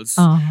calls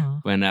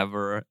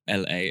whenever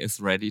LA is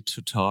ready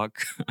to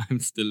talk. I'm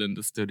still in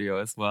the studio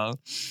as well.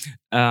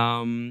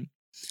 And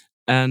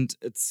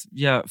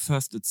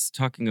first it's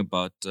talking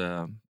about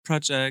the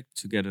project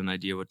to get an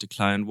idea what the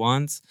client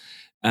wants.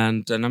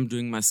 And then I'm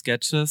doing my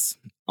sketches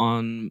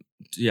on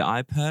the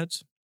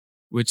iPad,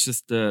 which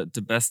is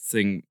the best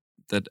thing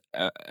that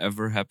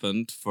ever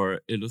happened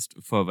for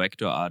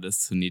vector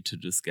artists who need to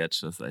do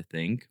sketches, I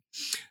think.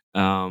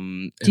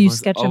 Do you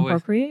sketch in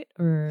Procreate?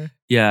 Or?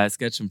 Yeah, I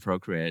sketch in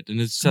Procreate.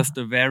 And it's just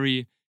a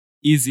very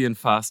easy and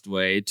fast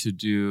way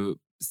to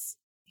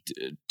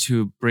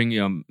bring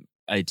your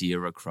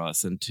idea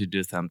across and to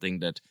do something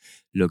that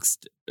looks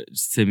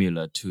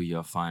similar to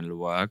your final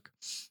work.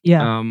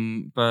 Yeah.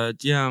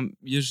 But yeah,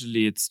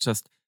 usually it's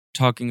just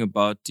talking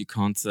about the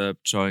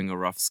concept, showing a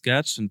rough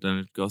sketch, and then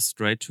it goes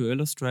straight to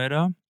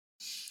Illustrator.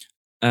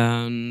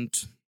 And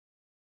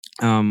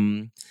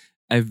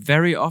I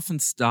very often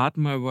start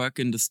my work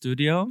in the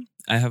studio.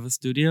 I have a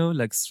studio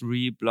like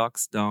 3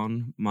 blocks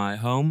down my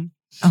home.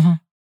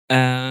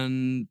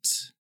 And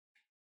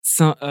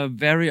so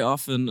very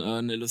often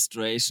an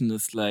illustration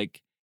is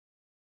like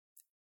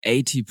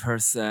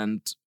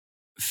 80%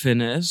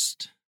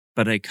 finished,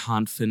 but I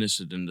can't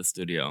finish it in the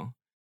studio.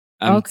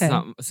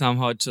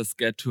 Somehow just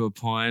get to a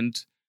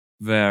point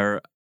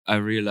where I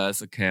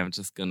realize, okay, I'm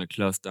just going to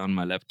close down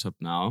my laptop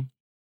now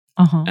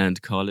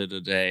and call it a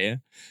day.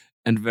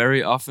 And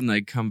very often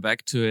I come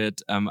back to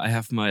it. I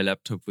have my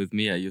laptop with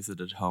me. I use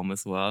it at home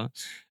as well.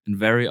 And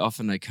very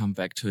often I come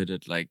back to it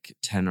at like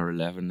 10 or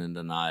 11 in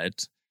the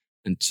night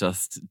and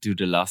just do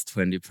the last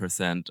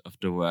 20% of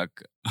the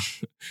work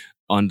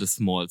on the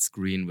small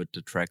screen with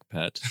the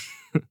trackpad.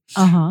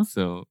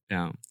 So,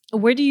 yeah.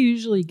 Where do you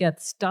usually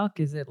get stuck?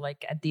 Is it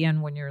like at the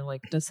end when you're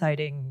like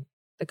deciding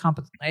the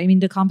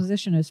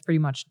composition is pretty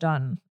much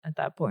done at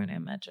that point, I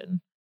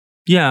imagine.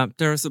 Yeah,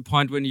 there's a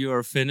point when you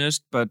are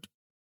finished, but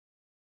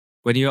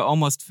when you're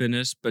almost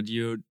finished, but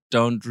you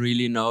don't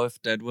really know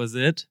if that was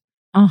it.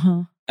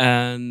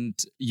 And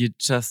you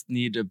just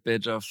need a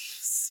bit of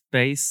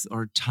space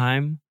or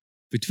time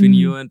between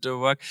you and the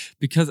work.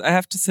 Because I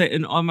have to say,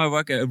 in all my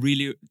work,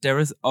 there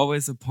is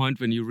always a point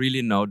when you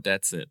really know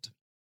that's it.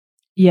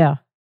 Yeah.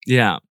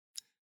 Yeah.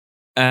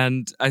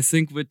 And I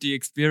think with the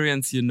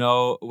experience, you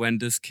know when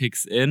this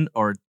kicks in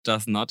or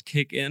does not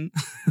kick in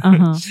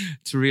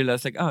to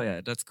realize like, oh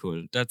yeah, that's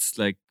cool. That's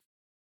like,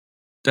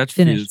 that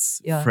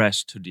feels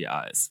fresh to the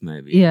eyes,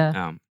 maybe.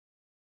 Yeah.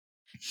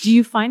 Do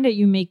you find that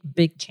you make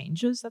big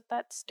changes at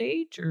that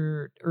stage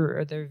or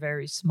are there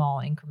very small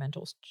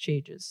incremental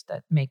changes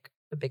that make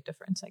a big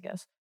difference, I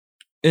guess?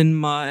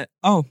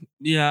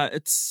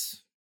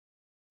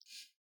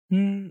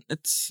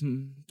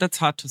 That's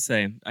hard to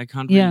say. I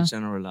can't really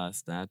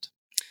generalize that.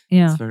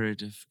 Yeah. It's very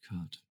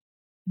difficult.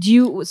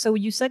 So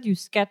you said you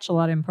sketch a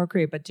lot in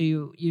Procreate, but do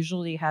you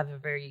usually have a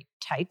very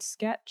tight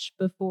sketch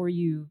before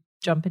you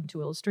jump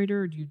into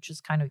Illustrator, or do you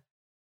just kind of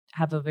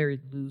have a very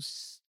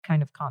loose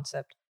kind of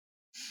concept?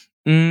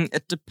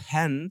 It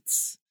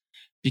depends,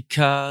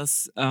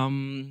 because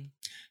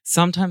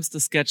sometimes the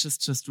sketch is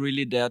just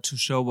really there to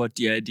show what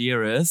the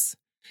idea is.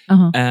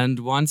 And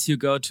once you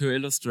go to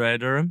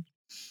Illustrator,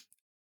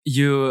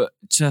 you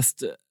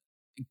just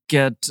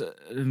get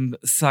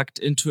sucked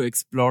into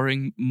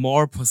exploring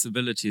more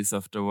possibilities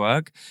of the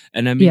work.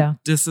 And I mean,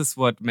 this is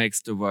what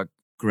makes the work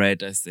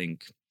great, I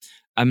think.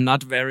 I'm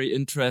not very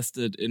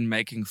interested in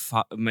making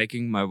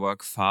my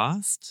work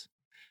fast.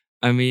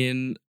 I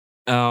mean,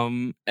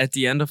 at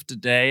the end of the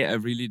day, I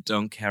really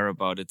don't care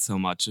about it so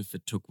much if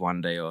it took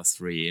 1 day or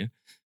 3,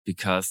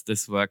 because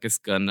this work is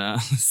gonna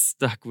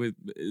stick with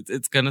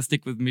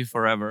me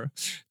forever.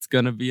 It's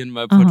gonna be in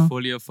my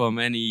portfolio for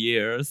many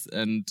years,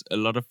 and a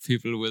lot of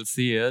people will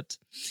see it.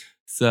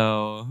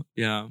 So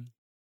yeah,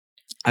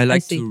 I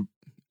like to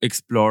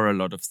explore a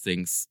lot of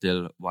things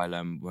still while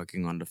I'm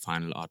working on the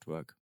final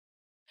artwork.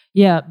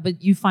 Yeah,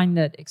 but you find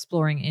that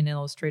exploring in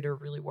Illustrator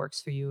really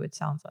works for you, it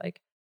sounds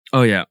like.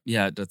 Oh, yeah.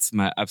 Yeah, that's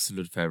my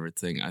absolute favorite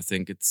thing. I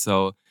think it's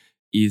so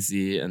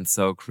easy and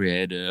so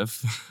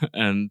creative.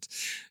 And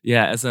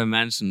yeah, as I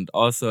mentioned,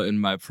 also in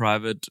my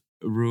private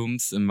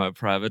rooms, in my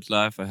private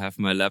life, I have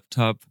my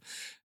laptop.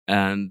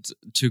 And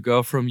to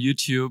go from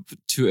YouTube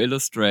to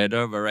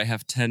Illustrator, where I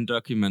have 10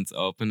 documents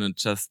open and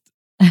just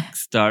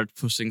start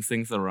pushing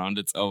things around,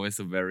 it's always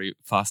a very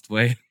fast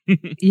way.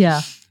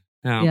 Yeah.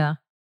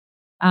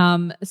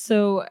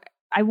 So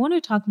I want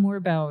to talk more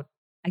about,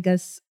 I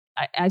guess,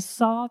 I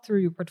saw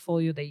through your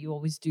portfolio that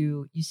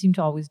you seem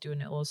to always do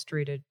an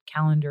illustrated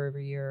calendar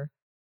every year.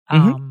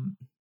 Mm-hmm.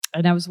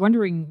 And I was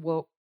wondering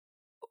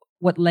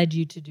what led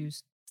you to do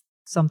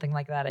something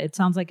like that. It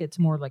sounds like it's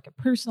more like a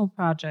personal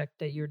project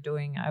that you're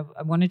doing.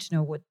 I wanted to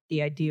know what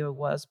the idea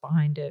was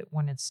behind it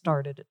when it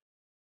started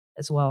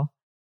as well.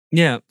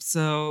 Yeah,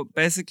 so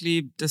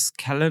basically this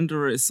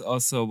calendar is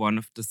also one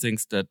of the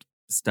things that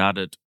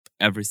started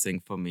everything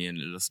for me in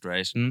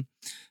illustration.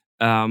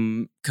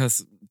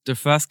 Because the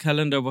first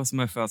calendar was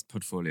my first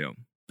portfolio,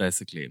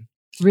 basically.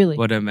 Really?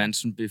 What I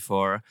mentioned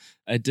before.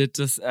 I did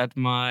this at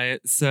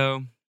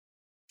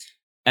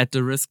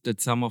the risk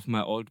that some of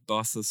my old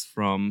bosses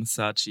from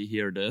Saatchi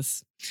hear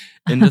this.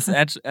 In this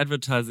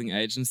advertising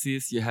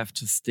agencies, you have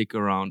to stick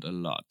around a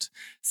lot.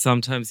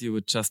 Sometimes you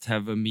would just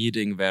have a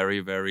meeting very,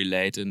 very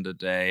late in the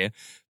day,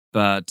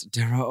 but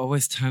there are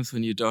always times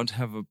when you don't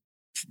have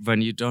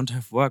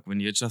work, when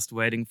you're just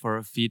waiting for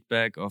a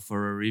feedback or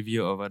for a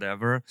review or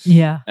whatever.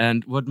 Yeah.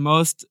 And what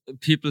most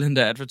people in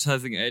the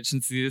advertising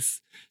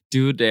agencies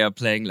do, they are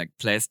playing like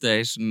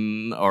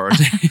PlayStation or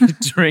they're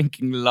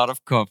drinking a lot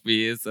of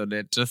coffee, so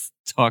they're just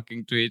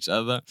talking to each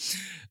other.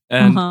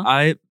 And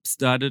I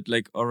started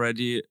like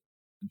already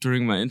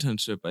during my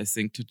internship, I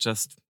think, to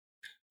just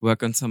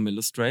work on some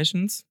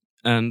illustrations.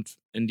 And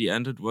in the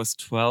end, it was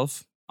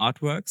 12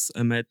 artworks.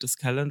 I made this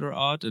calendar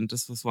art, and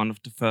this was one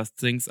of the first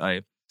things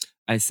I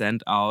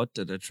sent out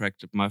that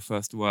attracted my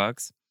first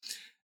works.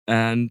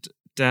 And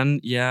then,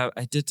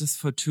 I did this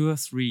for 2 or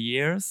 3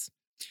 years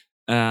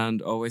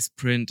and always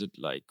printed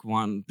like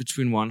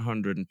between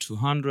 100 and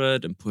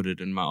 200 and put it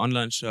in my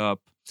online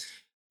shop.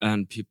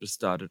 And people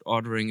started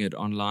ordering it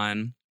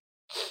online.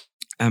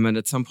 And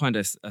at some point,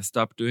 I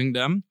stopped doing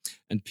them,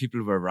 and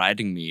people were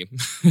writing me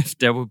if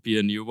there would be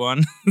a new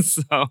one.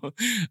 So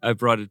I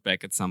brought it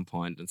back at some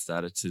point and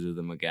started to do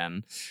them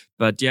again.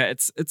 But yeah,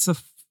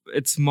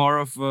 it's more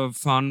of a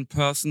fun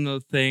personal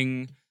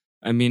thing.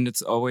 I mean,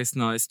 it's always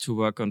nice to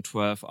work on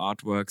 12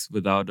 artworks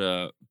without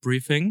a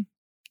briefing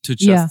to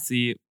just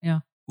see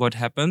what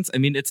happens. I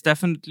mean, it's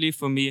definitely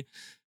for me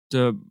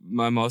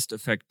my most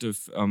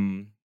effective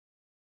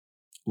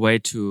way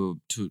to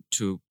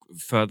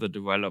further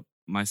develop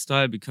my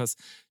style, because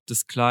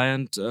this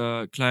client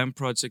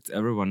projects,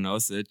 everyone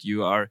knows it.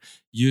 You are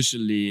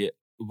usually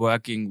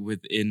working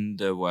within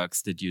the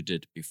works that you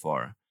did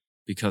before,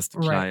 because the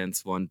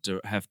clients want to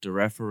have the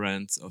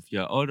reference of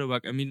your older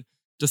work. I mean,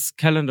 this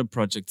calendar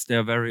projects, they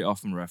are very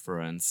often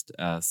referenced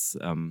as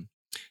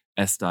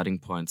starting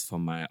points for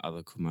my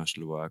other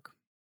commercial work.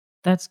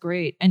 That's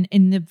great. And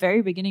in the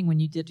very beginning, when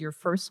you did your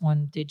first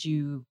one, did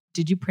you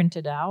print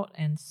it out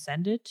and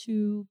send it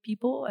to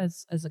people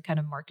as a kind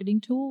of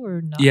marketing tool,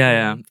 or not?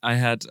 Yeah. I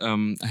had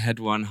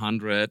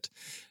 100.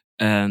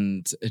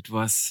 And it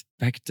was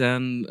back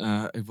then,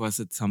 it was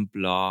at some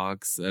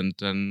blogs, and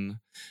then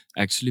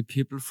actually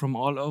people from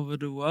all over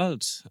the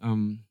world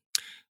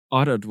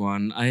ordered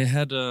one. I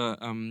had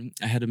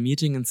a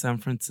meeting in San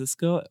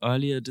Francisco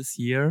earlier this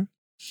year,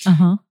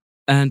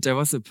 and there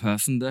was a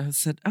person there who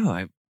said, "Oh,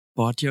 I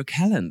bought your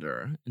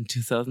calendar in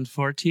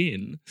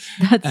 2014."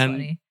 That's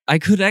funny. I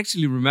could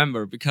actually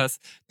remember, because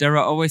there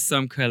are always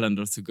some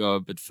calendars who go a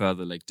bit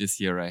further. Like this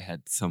year, I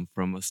had some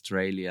from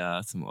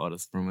Australia, some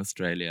orders from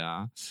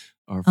Australia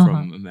or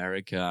from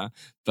America.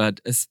 But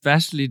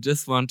especially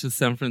this one to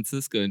San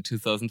Francisco in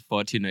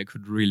 2014, I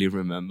could really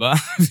remember,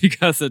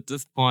 because at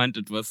this point,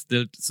 it was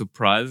still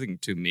surprising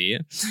to me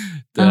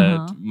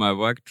that my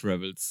work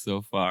traveled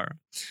so far.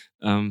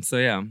 So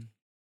yeah,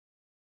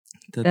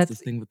 that's the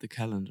thing with the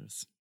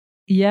calendars.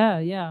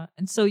 Yeah.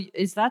 And so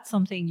is that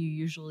something you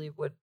usually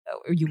would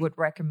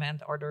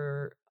recommend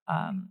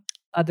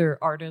other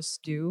artists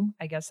do,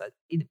 I guess,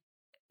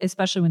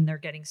 especially when they're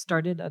getting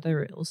started,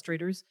 other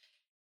illustrators?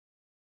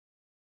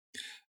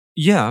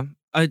 Yeah,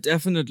 I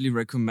definitely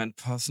recommend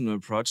personal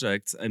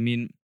projects. I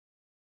mean,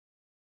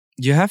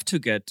 you have to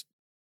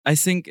I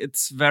think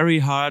it's very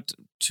hard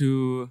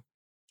to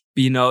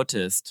be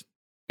noticed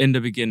in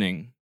the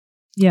beginning.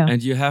 Yeah.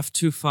 And you have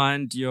to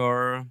find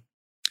your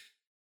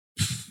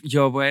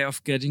way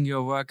of getting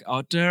your work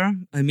out there.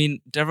 I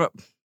mean, there are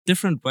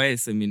different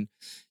ways. I mean,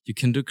 you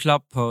can do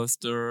club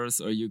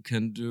posters, or you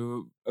can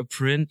do a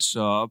print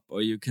shop,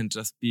 or you can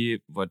just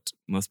be, what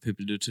most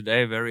people do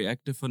today, very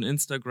active on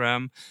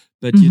Instagram.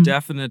 But you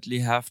definitely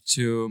have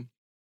to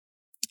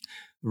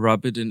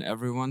rub it in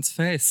everyone's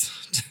face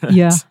that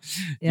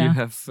you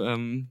have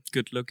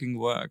good looking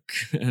work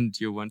and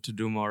you want to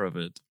do more of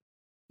it.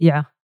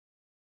 Yeah.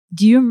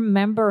 Do you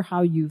remember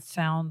how you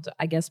found,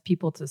 I guess,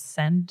 people to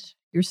send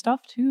your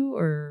stuff to?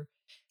 Or,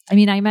 I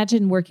mean, I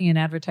imagine working in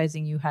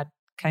advertising, you had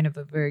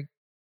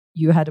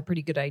a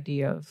pretty good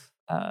idea of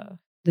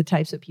the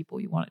types of people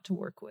you wanted to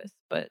work with.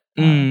 But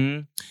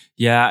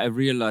yeah, I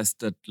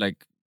realized that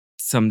like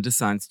some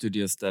design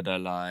studios that I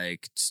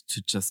liked,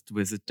 to just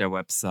visit their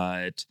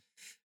website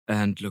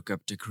and look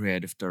up the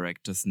creative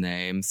directors'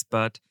 names.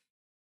 But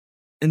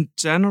in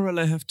general,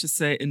 I have to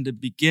say, in the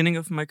beginning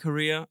of my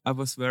career, I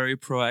was very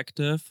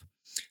proactive,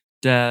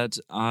 that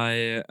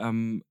I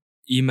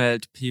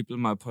emailed people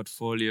my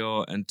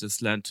portfolio and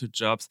just land to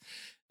jobs.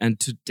 And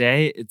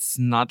today it's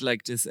not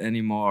like this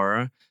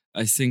anymore.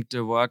 I think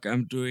the work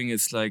I'm doing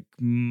is like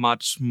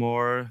much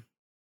more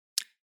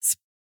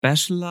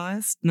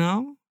specialized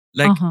now.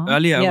 Like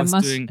earlier I was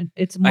doing,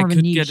 it's more of a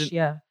niche,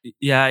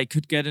 I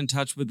could get in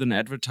touch with an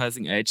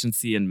advertising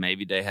agency and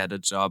maybe they had a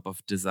job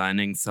of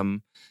designing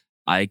some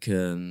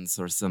icons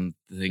or some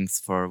things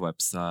for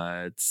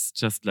websites,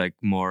 just like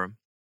more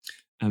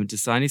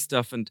designy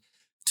stuff. And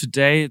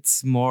today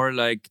it's more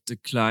like the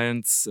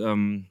clients,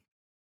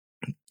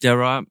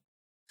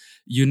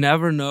 you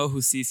never know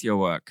who sees your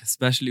work,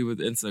 especially with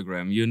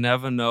Instagram. You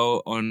never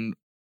know on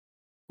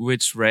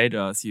which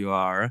radars you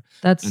are.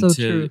 That's until so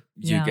true.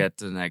 You get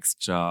the next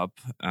job.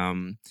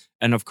 And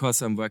of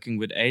course, I'm working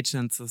with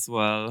agents as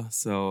well.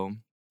 So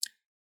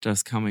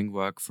there's coming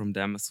work from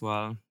them as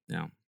well.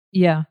 Yeah.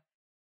 Yeah.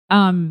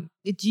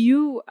 Do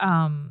you,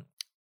 I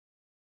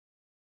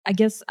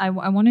guess I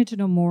wanted to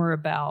know more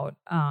about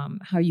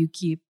how you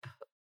keep,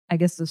 I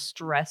guess, the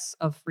stress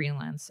of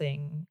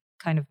freelancing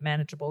kind of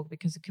manageable,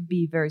 because it could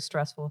be very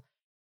stressful.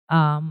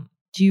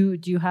 Do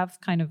you have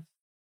kind of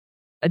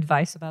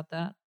advice about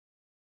that?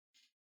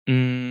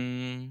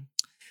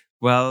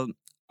 Well,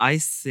 I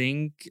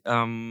think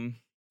I'm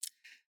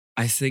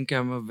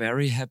a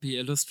very happy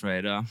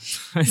illustrator.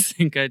 I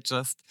think I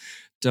just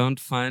don't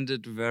find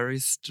it very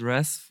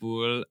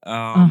stressful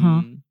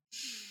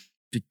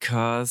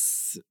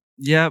because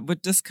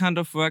with this kind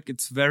of work,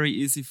 it's very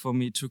easy for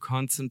me to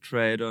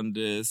concentrate on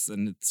this,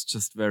 and it's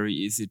just very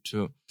easy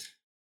to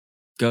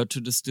go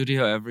to the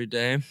studio every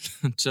day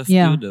and just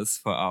do this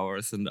for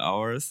hours and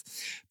hours.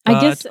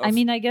 But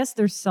I guess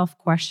there's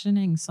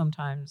self-questioning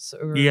sometimes.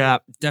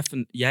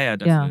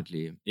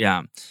 Definitely.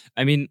 Yeah.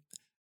 I mean,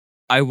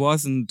 I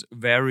wasn't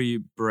very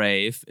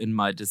brave in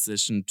my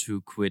decision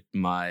to quit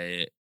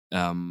my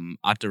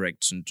art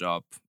direction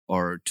job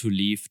or to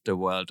leave the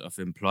world of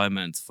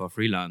employment for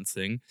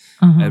freelancing.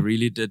 I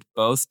really did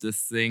both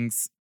these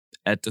things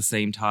at the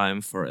same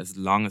time for as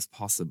long as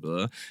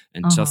possible,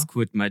 and just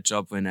quit my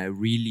job when I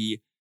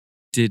really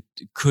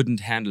couldn't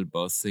handle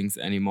both things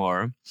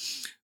anymore.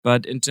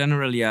 But in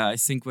general, I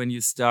think when you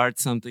start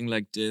something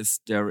like this,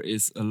 there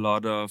is a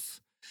lot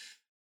of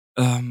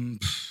you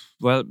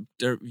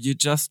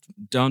just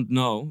don't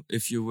know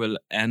if you will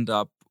end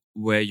up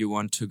where you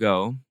want to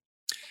go.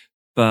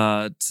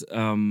 But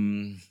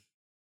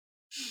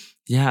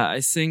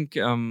I think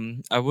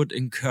I would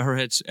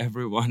encourage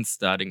everyone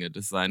starting a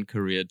design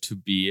career to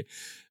be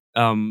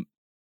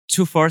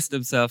to force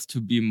themselves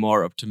to be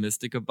more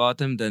optimistic about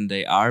them than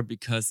they are,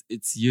 because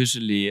it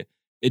usually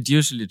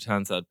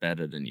turns out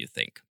better than you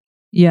think.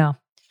 Yeah.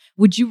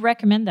 Would you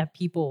recommend that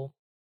people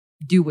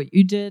do what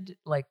you did,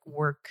 like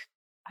work,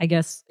 I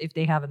guess, if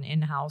they have an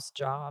in-house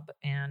job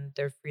and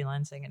they're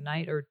freelancing at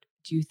night, or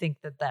do you think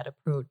that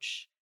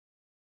approach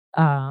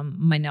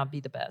might not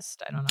be the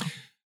best? I don't know.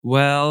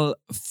 Well,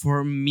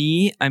 for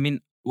me, I mean,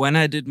 when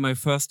I did my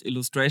first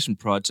illustration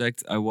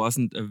project, I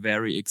wasn't a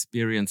very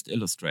experienced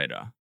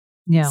illustrator.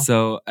 Yeah.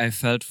 So I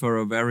felt for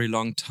a very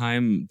long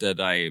time that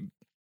I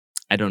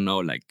don't know,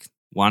 like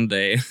one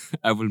day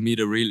I will meet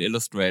a real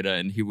illustrator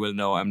and he will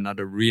know I'm not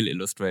a real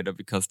illustrator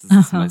because this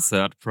is my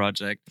third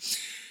project.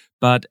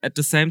 But at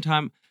the same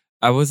time,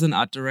 I was an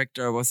art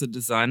director, I was a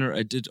designer,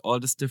 I did all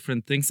these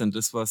different things, and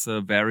this was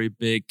a very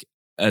big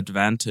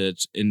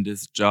advantage in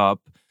this job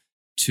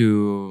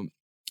you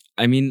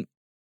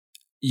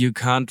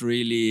can't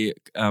really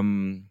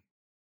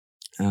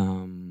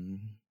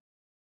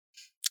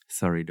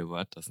sorry, the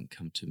word doesn't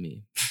come to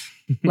me.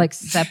 Like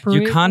separate.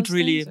 You can't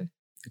really.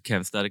 Okay,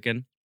 I'll start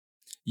again.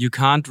 You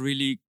can't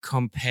really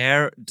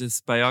compare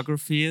these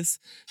biographies,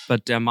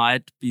 but there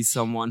might be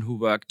someone who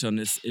worked on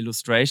his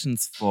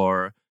illustrations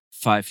for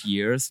 5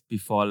 years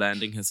before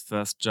landing his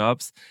first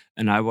jobs.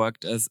 And I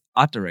worked as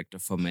art director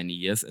for many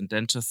years and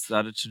then just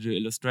started to do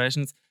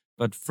illustrations.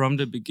 But from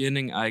the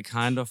beginning, I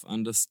kind of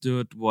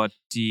understood what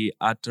the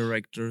art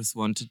directors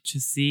wanted to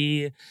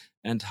see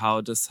and how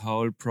this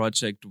whole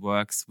project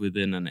works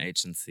within an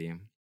agency.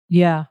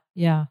 Yeah,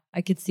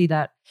 I could see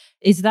that.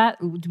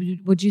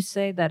 Would you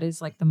say that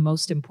is like the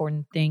most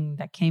important thing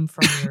that came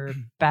from your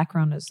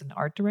background as an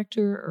art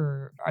director,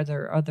 or are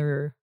there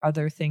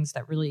other things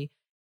that really,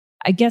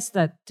 I guess,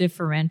 that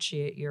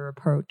differentiate your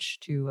approach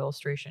to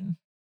illustration?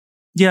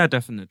 Yeah,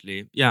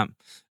 definitely. Yeah.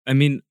 I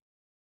mean,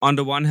 on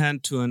the one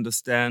hand, to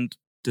understand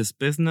this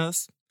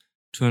business,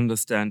 to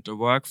understand the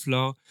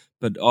workflow,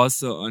 but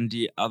also on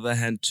the other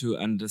hand, to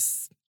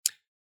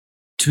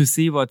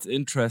see what's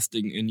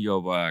interesting in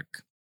your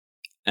work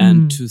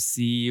and to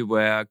see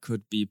where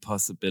could be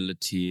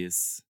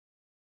possibilities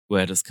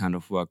where this kind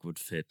of work would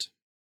fit.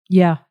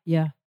 Yeah.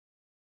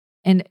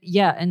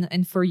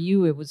 And for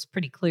you, it was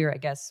pretty clear, I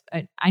guess.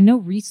 I know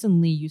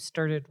recently you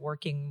started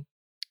working.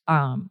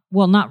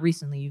 Well, not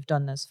recently, you've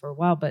done this for a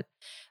while, but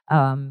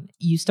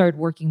you started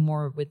working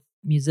more with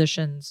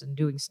musicians and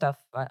doing stuff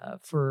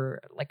for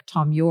like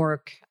Tom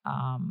York,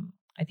 I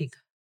think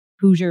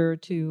Hoosier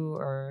too,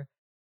 or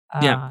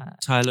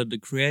Tyler the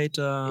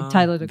Creator,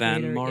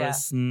 Van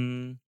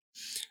Morrison.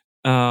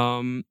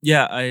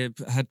 Yeah, I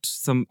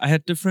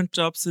had different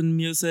jobs in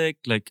music.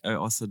 Like I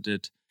also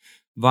did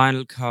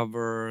vinyl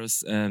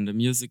covers and a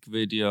music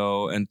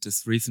video, and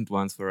this recent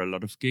ones were a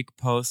lot of gig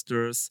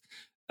posters.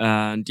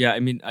 And yeah, I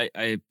mean,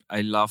 I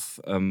love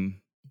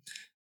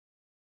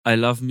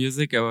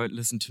music. I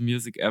listen to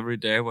music every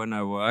day when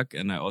I work,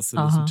 and I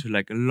also listen to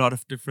like a lot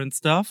of different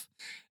stuff.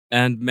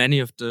 And many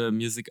of the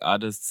music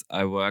artists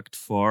I worked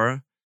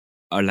for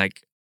are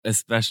like,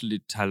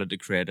 especially Tyler the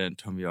Creator and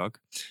Tom York,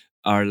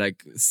 are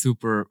like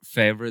super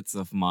favorites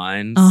of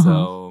mine.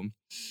 So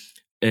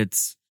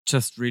it's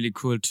just really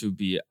cool to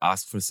be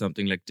asked for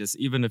something like this,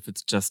 even if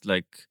it's just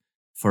like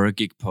for a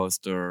gig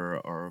poster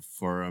or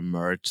for a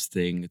merch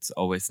thing. It's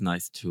always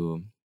nice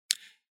to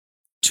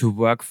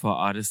work for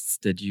artists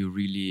that you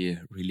really,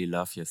 really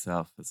love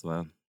yourself as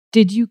well.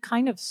 Did you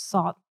kind of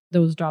sought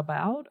those jobs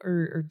out,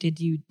 or did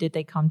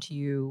they come to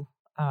you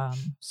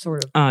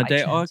sort of?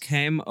 They all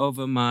came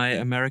over my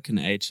American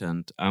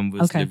agent. I'm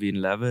with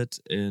Levine Levitt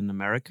in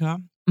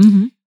America.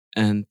 Mm-hmm.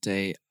 And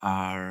they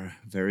are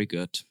very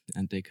good,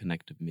 and they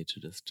connected me to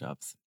these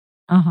jobs.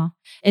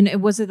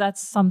 And was it that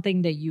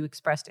something that you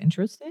expressed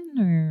interest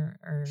in,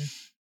 or?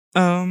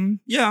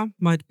 Yeah,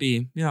 might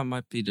be. Yeah,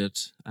 might be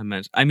that I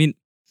meant. I mean,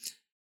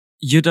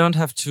 you don't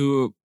have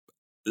to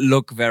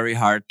look very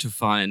hard to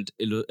find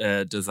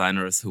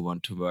designers who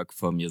want to work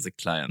for music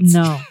clients.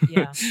 No,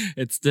 yeah.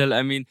 It's still,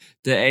 I mean,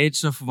 the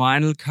age of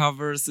vinyl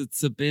covers,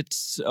 it's a bit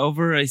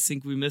over. I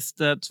think we missed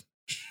that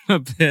a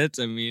bit.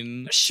 I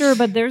mean, sure,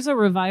 but there's a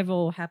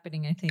revival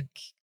happening, I think,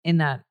 in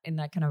that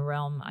kind of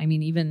realm. I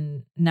mean,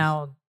 even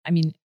now, I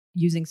mean,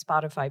 using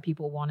Spotify,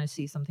 people want to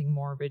see something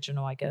more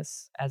original, I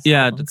guess, as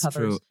album that's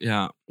covers.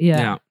 true.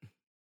 Yeah.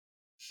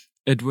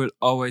 It will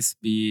always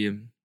be.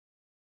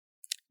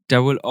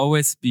 There will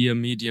always be a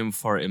medium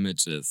for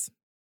images.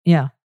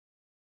 Yeah.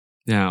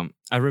 Yeah.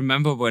 I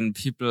remember when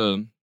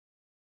people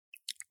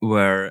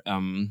were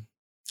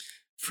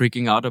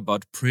freaking out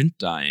about print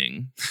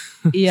dying.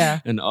 Yeah.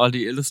 And all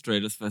the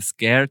illustrators were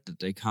scared that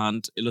they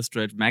can't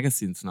illustrate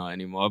magazines now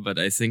anymore. But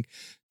I think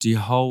the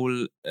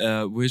whole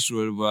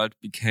visual world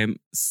became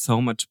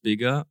so much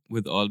bigger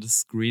with all the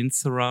screens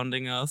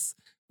surrounding us,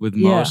 with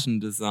motion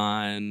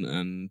design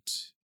and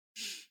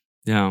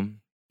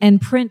And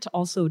print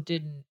also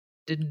didn't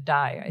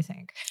die, I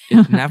think.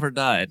 It never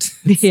died.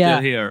 It's still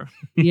here.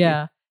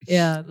 Yeah.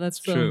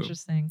 That's so true.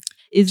 Interesting.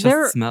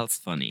 Smells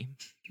funny.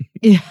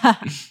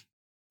 Yeah.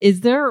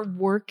 Is there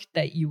work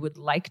that you would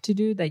like to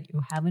do that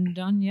you haven't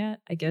done yet,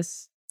 I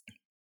guess?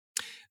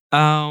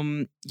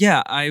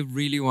 Yeah, I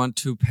really want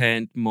to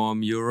paint more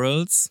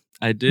murals.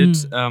 I did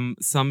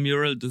some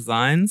mural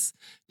designs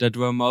that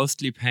were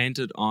mostly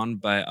painted on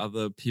by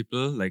other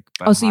people, like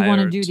by so you want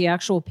to do the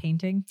actual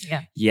painting?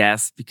 Yeah.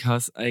 Yes,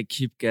 because I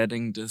keep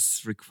getting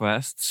these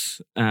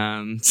requests,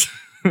 and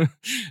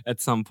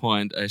at some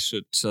point I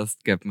should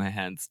just get my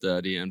hands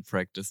dirty and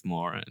practice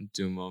more and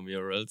do more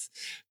murals.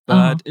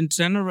 But in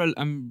general,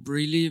 I'm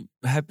really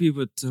happy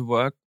with the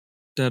work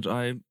that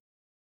I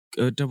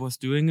was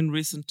doing in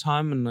recent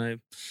time, and I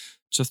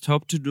just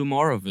hope to do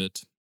more of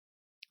it.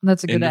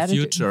 That's a good attitude.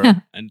 In the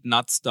future and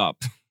not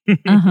stop.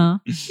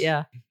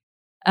 Yeah.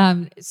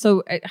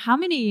 So how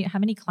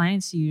many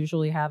clients do you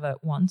usually have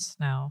at once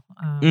now?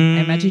 I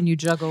imagine you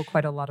juggle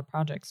quite a lot of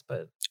projects,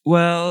 but.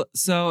 Well,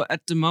 so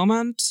at the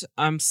moment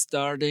I'm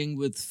starting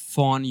with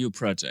 4 new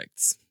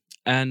projects,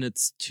 and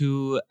it's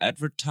 2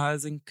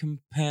 advertising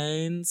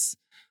campaigns,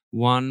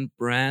 1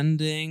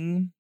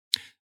 branding,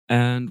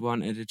 and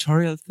 1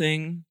 editorial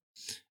thing.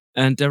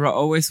 And there are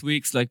always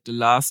weeks, like the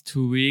last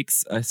 2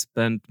 weeks, I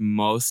spent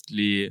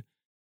mostly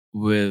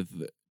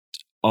with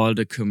all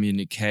the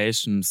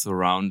communication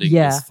surrounding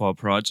these 4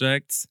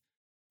 projects.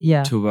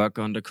 Yeah. To work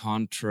on the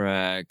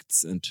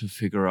contracts and to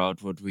figure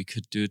out what we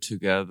could do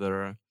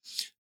together.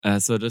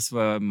 So this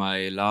were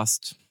my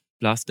last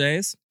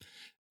days.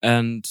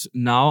 And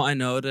now I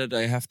know that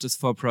I have these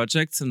 4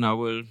 projects, and I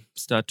will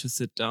start to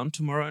sit down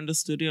tomorrow in the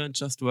studio and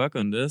just work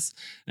on this.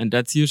 And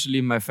that's usually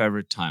my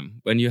favorite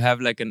time, when you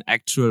have like an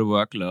actual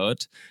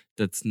workload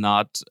that's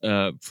not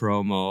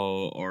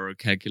promo or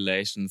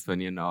calculations,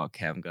 when you know,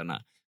 okay, I'm gonna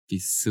be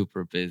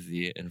super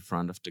busy in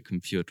front of the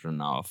computer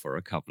now for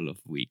a couple of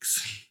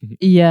weeks.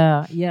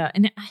 Yeah.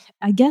 And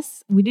I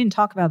guess we didn't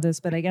talk about this,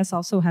 but I guess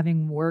also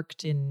having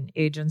worked in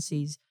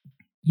agencies,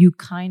 you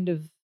kind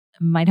of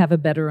might have a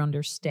better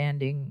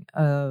understanding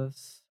of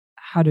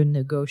how to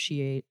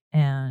negotiate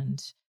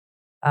and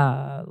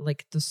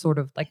like the sort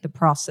of like the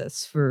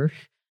process for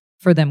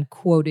them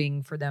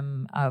quoting, for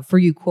them for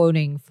you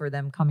quoting, for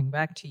them coming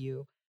back to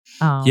you.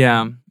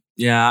 Yeah.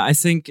 I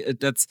think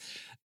that's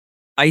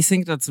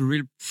a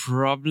real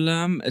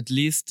problem. At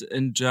least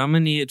in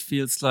Germany, it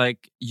feels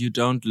like you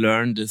don't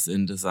learn this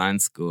in design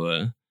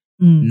school.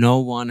 No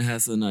one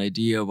has an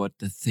idea what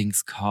the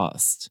things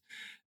cost.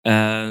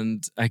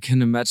 And I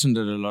can imagine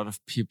that a lot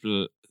of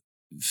people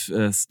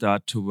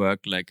start to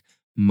work like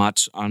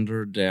much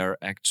under their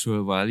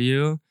actual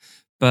value.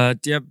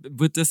 But yeah,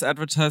 with this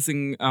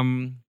advertising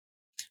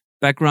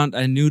background,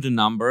 I knew the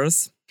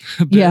numbers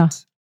a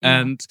bit.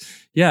 And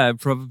yeah, I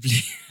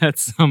probably had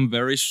some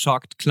very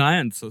shocked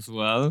clients as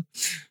well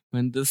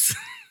when this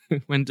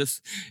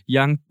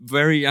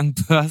very young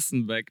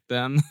person back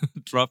then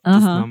dropped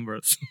these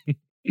numbers.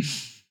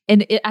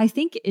 And I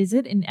think, is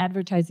it in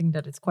advertising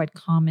that it's quite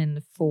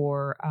common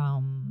for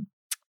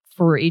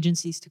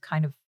agencies to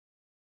kind of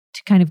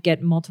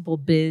get multiple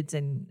bids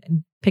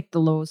and pick the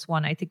lowest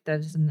one? I think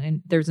there's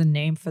a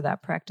name for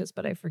that practice,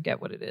 but I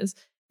forget what it is.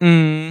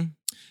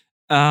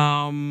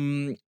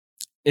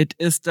 It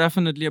is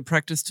definitely a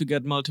practice to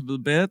get multiple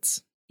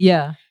bids.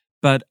 Yeah.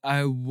 But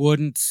I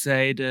wouldn't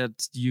say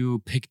that you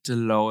picked the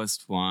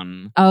lowest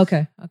one. Oh,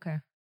 okay.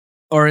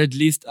 Or at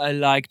least I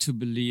like to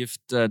believe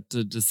that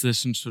the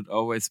decision should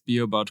always be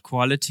about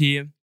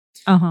quality.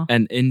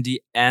 And in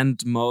the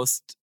end,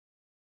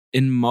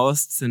 in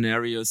most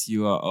scenarios,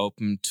 you are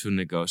open to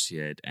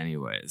negotiate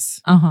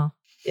anyways.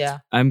 Yeah.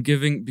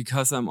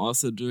 Because I'm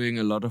also doing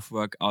a lot of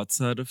work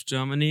outside of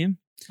Germany.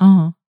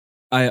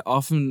 I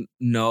often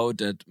know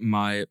that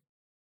my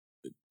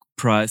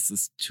price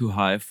is too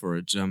high for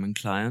a German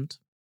client,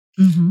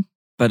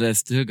 but I'm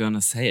still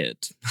gonna say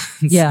it.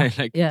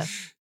 Say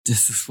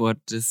this is what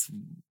this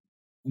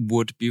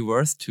would be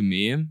worth to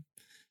me.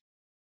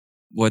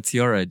 What's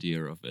your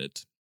idea of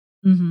it?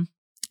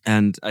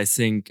 And I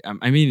think,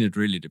 it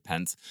really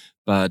depends,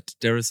 but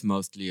there is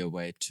mostly a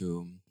way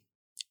to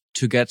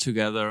get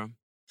together.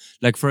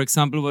 Like, for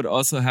example, what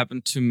also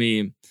happened to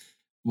me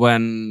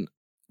when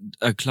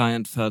a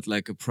client felt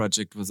like a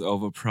project was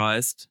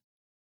overpriced,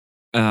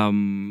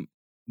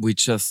 we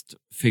just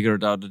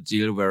figured out a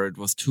deal where it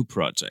was 2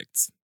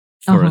 projects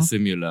for a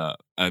similar,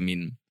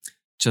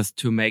 just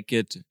to make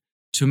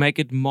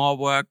it more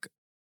work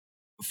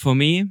for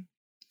me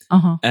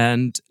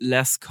and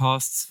less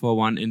costs for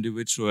one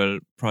individual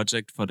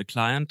project for the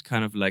client,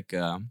 kind of like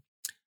a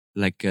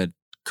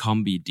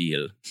combi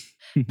deal.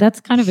 That's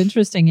kind of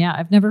interesting. Yeah,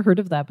 I've never heard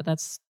of that, but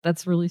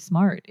that's really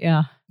smart.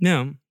 Yeah.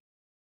 Yeah.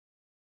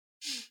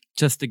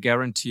 Just the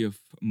guarantee of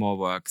more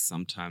work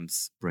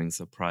sometimes brings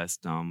the price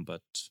down,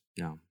 but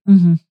yeah.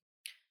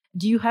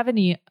 Do you have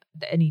any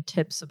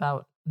tips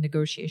about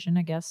negotiation,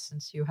 I guess,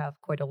 since you have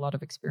quite a lot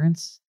of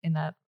experience in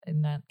that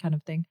kind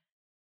of thing?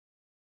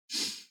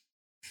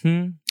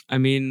 I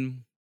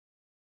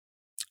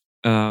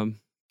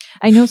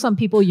know some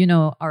people,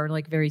 are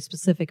like very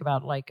specific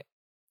about like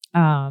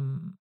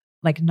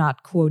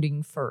not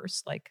quoting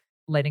first, like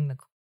letting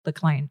the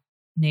client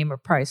name a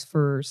price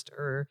first,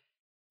 or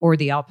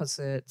the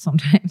opposite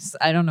sometimes.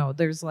 I don't know.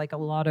 There's like a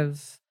lot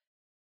of,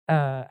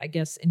 I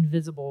guess,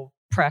 invisible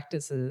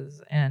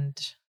practices and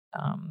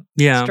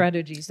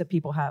strategies that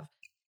people have.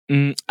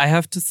 I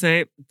have to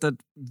say that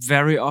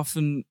very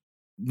often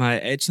my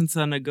agents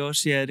are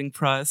negotiating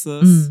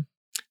prices.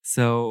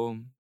 So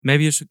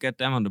maybe you should get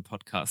them on the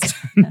podcast.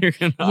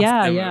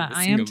 Yeah.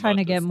 I am trying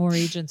to get more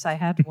agents. I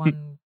had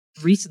one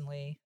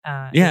recently.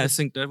 I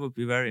think that would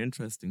be very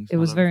interesting. It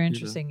was very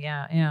interesting.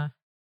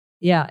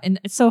 Yeah. And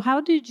so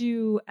how did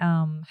you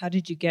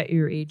get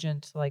your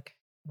agent? Like,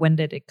 when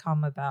did it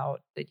come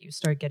about that you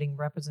started getting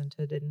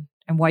represented,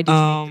 and why did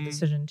you make the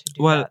decision to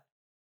do that?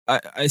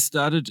 I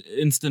started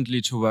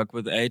instantly to work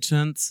with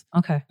agents.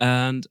 Okay.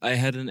 And I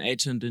had an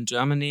agent in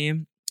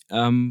Germany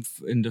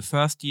in the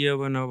first year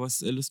when I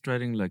was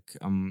illustrating,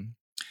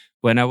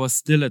 when I was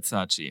still at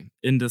Saatchi.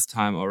 In this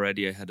time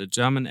already, I had a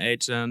German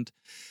agent.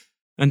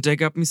 And they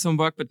got me some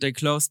work, but they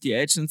closed the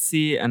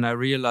agency, and I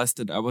realized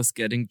that I was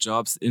getting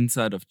jobs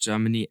inside of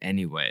Germany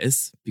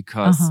anyways,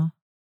 because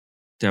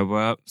there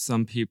were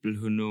some people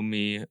who knew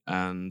me,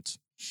 and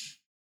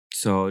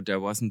so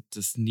there wasn't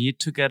this need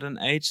to get an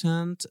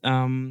agent.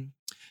 And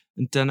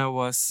then I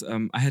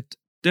had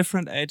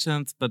different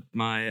agents, but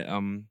my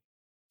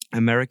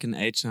American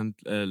agent,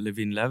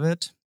 Levine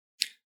Levitt,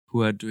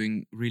 who are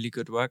doing really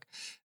good work,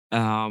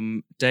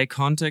 they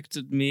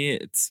contacted me.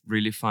 It's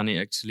really funny,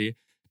 actually.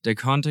 They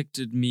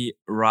contacted me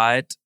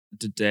right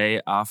the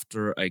day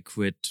after I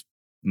quit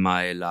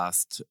my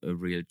last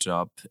real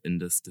job in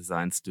this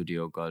design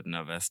studio,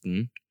 Goldener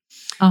Westen.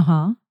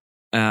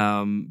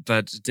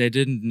 But they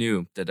didn't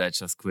know that I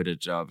just quit a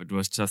job. It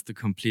was just a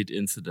complete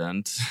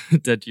incident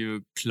that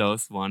you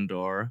close one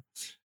door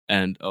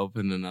and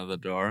open another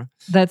door.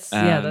 That's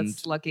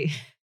lucky.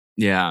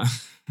 Yeah.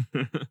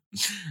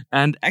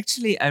 And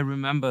actually, I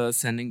remember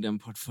sending them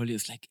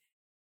portfolios like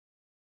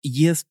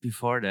years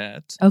before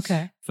that.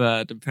 Okay.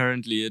 But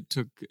apparently it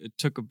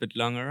took a bit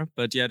longer.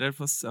 But yeah, that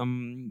was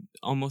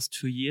almost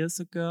 2 years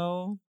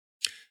ago.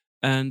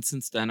 And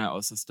since then I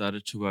also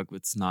started to work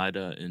with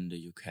Snyder in the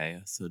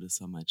UK. So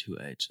these are my 2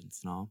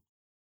 agents now.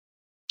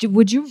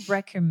 Would you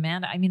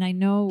recommend, I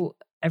know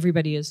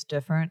everybody is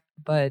different,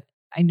 but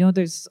I know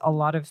there's a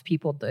lot of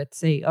people that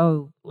say,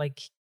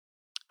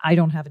 I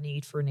don't have a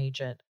need for an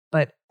agent.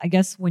 But I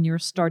guess when you're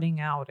starting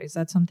out, is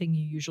that something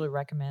you usually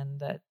recommend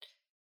that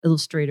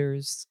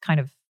illustrators kind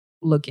of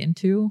look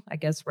into, I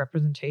guess,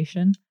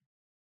 representation?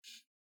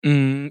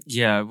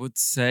 Yeah, I would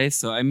say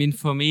so.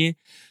 For me,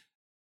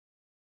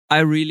 I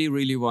really,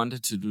 really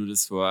wanted to do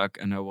this work,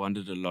 and I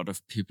wanted a lot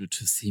of people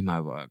to see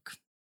my work.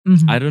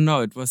 I don't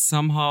know. It was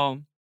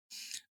somehow,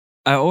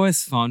 I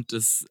always found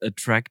this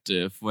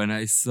attractive when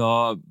I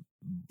saw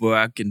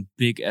work in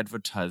big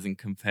advertising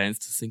campaigns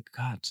to think,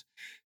 God,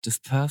 this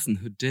person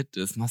who did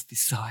this must be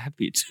so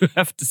happy to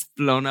have this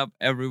blown up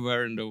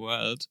everywhere in the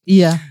world.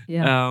 Yeah.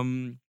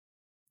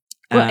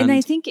 Well, and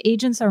I think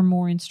agents are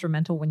more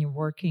instrumental when you're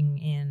working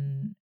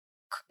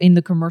in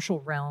the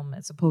commercial realm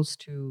as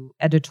opposed to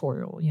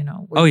editorial,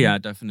 Oh, yeah,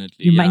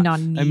 definitely. You might not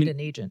need an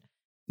agent.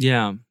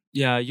 Yeah,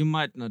 you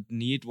might not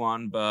need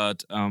one,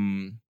 but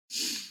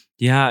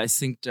I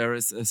think there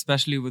is,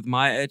 especially with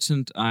my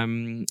agent.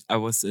 I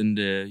was in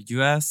the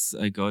US.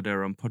 I go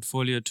there on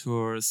portfolio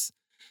tours.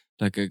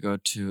 Like I go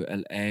to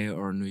LA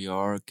or New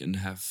York and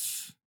have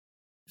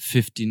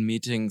 15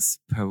 meetings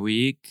per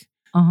week.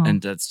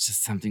 And that's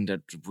just something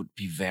that would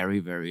be very,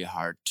 very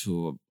hard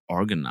to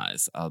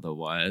organize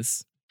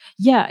otherwise.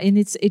 Yeah,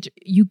 and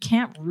you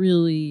can't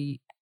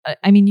really.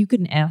 I mean, you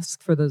can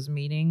ask for those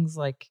meetings,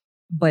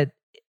 but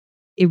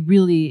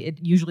it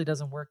usually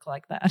doesn't work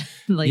like that.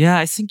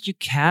 I think you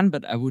can,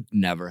 but I would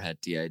never had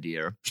the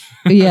idea.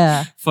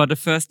 Yeah. For the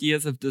first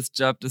years of this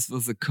job, this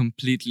was a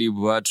completely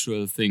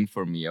virtual thing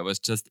for me. I was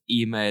just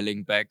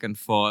emailing back and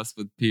forth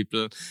with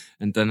people.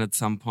 And then at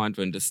some point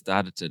when they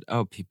started it,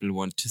 people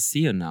want to see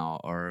you now,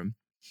 or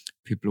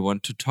people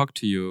want to talk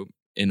to you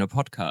in a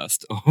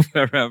podcast or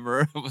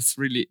wherever. I was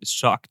really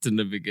shocked in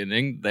the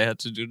beginning. They had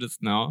to do this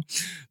now.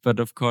 But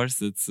of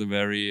course, it's a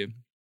very,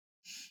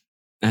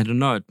 I don't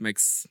know, it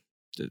makes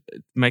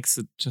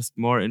it just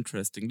more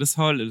interesting. This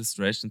whole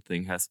illustration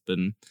thing has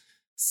been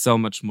so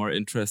much more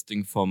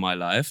interesting for my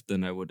life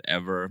than I would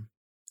ever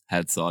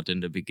had thought in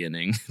the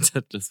beginning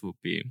that this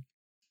would be.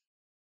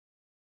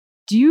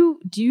 Do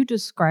you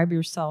describe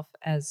yourself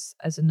as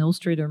an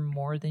illustrator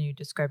more than you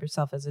describe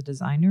yourself as a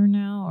designer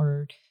now,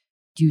 or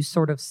do you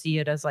sort of see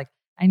it as I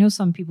know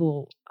some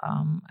people,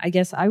 I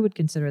guess I would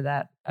consider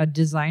that a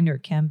designer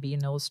can be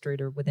an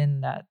illustrator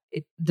within that.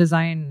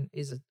 Design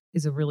is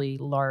a really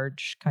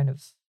large kind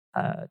of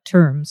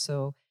term.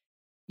 So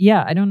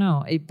yeah, I don't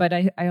know. But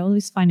I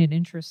always find it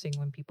interesting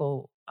when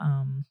people,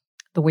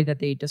 the way that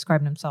they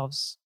describe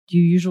themselves. Do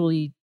you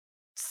usually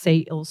say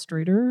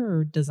illustrator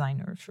or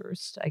designer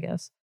first, I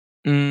guess?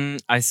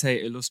 I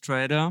say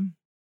illustrator.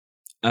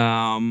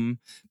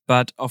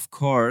 But of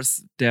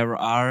course, there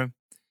are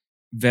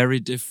very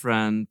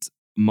different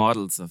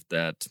models of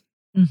that.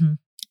 Mm-hmm.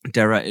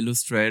 There are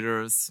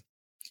illustrators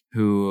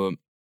who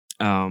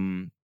are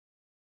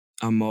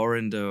more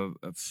in the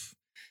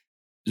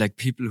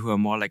people who are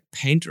more like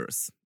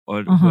painters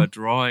or who are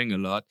drawing a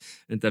lot.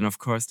 And then, of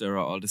course, there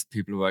are all these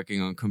people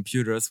working on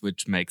computers,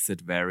 which makes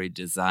it very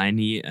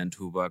designy, and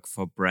who work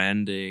for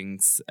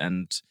brandings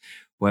and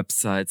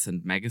websites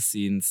and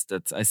magazines.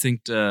 I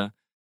think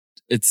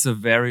it's a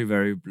very,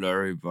 very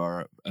blurry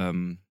border.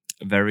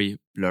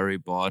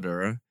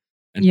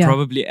 And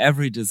probably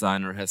every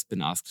designer has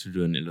been asked to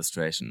do an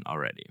illustration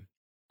already.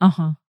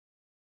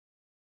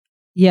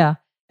 Yeah.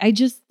 I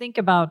just think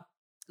about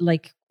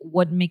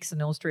what makes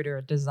an illustrator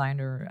a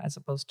designer as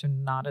opposed to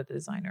not a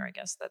designer. I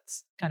guess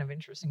that's kind of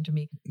interesting to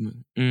me.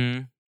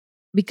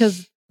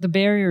 Because the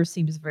barrier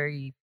seems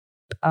very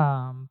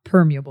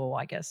permeable,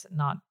 I guess,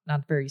 not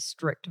very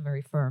strict,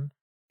 very firm.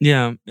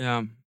 Yeah.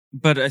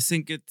 But I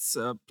think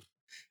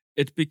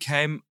it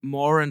became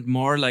more and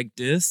more like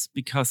this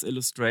because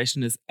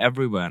illustration is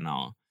everywhere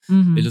now.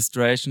 Mm-hmm.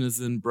 Illustration is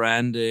in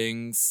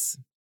brandings,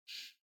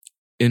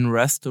 in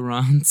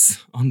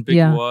restaurants, on big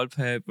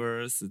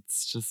wallpapers.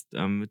 It's just,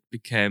 it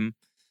became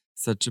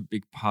such a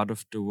big part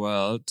of the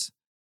world.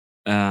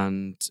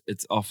 And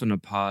it's often a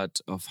part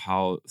of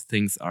how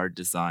things are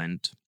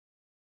designed.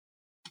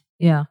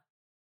 Yeah.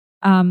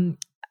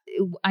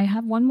 I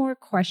have one more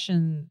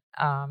question,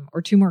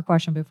 or two more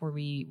questions before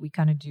we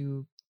kind of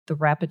do the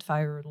rapid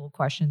fire little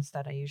questions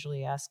that I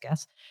usually ask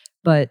guests.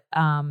 But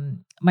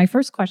my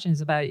first question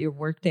is about your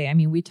workday. I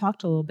mean, we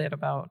talked a little bit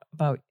about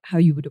how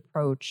you would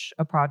approach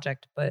a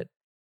project, but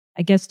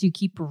I guess do you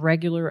keep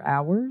regular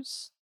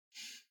hours?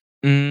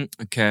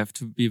 Okay, I have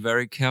to be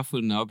very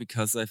careful now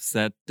because I've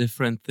said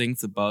different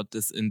things about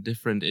this in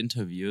different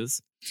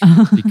interviews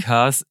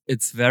because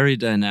it's very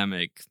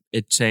dynamic.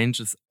 It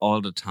changes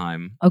all the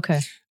time.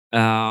 Okay.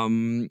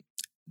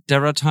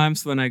 There are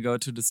times when I go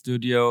to the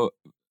studio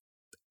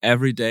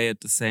every day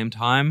at the same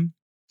time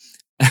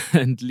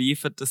and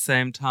leave at the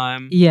same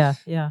time. Yeah.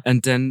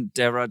 And then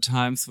there are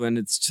times when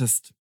it's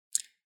just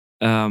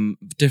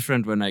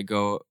different, when I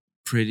go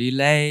pretty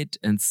late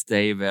and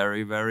stay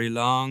very, very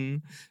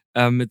long.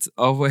 It's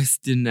always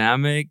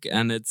dynamic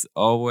and it's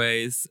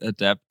always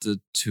adapted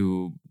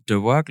to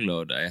the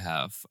workload I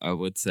have, I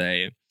would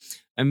say.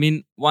 I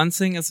mean, one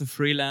thing as a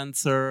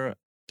freelancer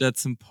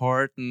that's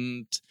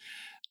important,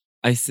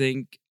 I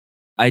think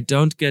I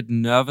don't get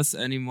nervous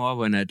anymore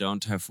when I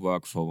don't have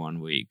work for 1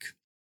 week.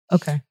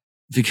 Okay.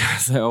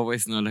 Because I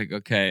always know,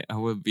 okay, I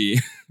will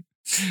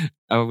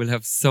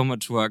have so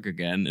much work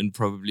again in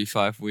probably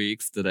 5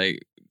 weeks that I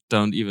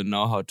don't even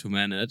know how to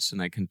manage,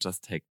 and I can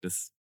just take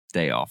this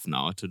day off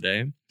now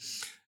today.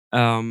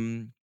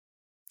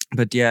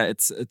 but yeah,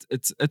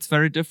 it's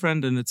very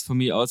different, and it's for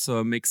me also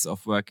a mix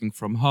of working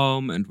from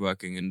home and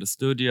working in the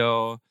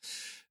studio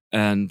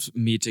and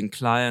meeting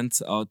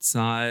clients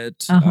outside.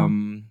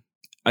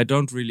 I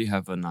don't really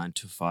have a 9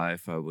 to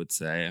 5, I would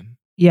say.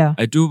 Yeah.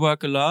 I do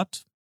work a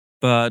lot,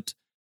 but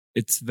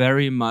it's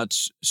very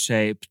much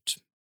shaped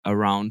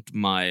around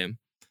my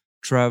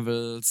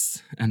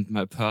travels and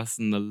my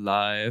personal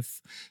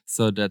life.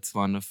 So that's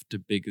one of the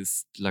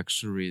biggest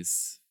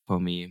luxuries for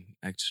me,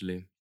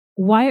 actually.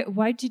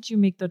 Why did you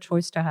make the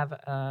choice to have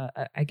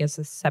I guess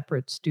a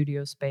separate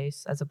studio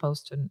space as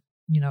opposed to,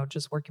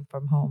 just working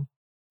from home?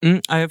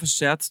 I have a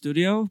shared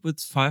studio with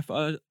five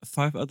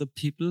other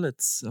people.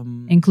 It's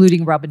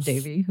including Robin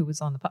Davey, who was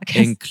on the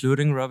podcast.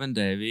 Including Robin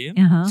Davey.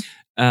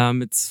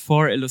 It's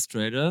 4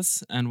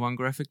 illustrators and 1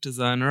 graphic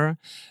designer,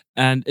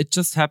 and it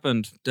just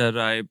happened that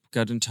I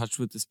got in touch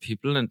with these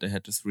people, and they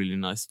had this really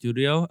nice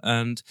studio.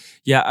 And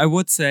yeah, I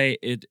would say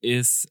it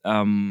is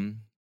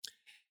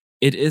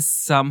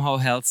somehow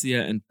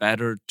healthier and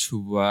better to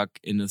work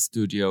in a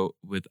studio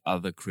with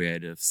other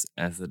creatives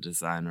as a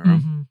designer.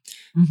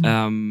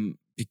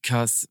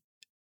 Because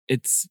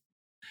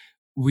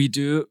we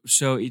do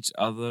show each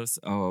other's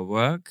our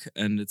work,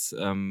 and it's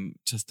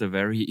just a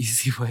very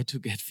easy way to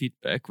get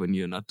feedback when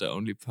you're not the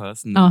only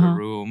person in the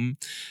room.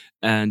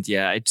 And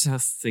yeah, I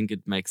just think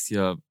it makes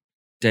your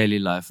daily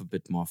life a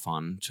bit more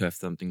fun to have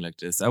something like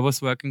this. I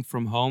was working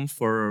from home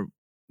for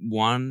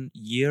 1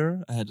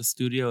 year. I had a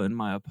studio in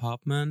my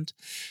apartment.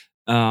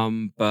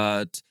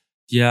 But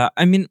yeah,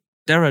 I mean,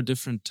 there are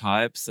different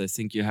types. I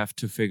think you have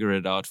to figure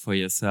it out for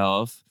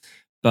yourself.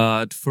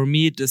 But for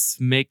me, this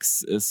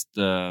mix is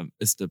the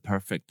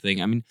perfect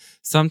thing. I mean,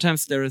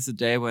 sometimes there is a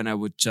day when I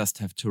would just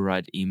have to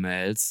write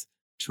emails,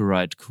 to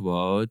write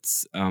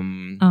quotes,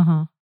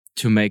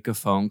 to make a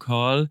phone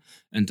call.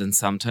 And then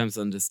sometimes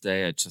on this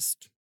day, I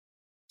just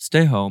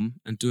stay home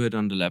and do it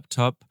on the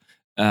laptop.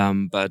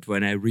 But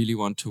when I really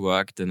want to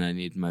work, then I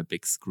need my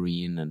big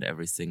screen and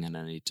everything, and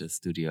I need the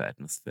studio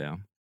atmosphere.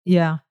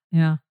 Yeah.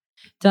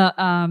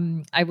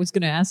 I was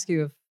going to ask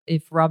you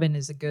if Robin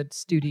is a good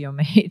studio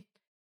mate.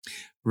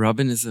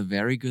 Robin is a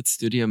very good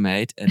studio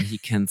mate, and he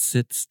can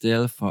sit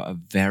still for a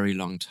very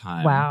long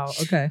time. Wow,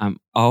 okay. I'm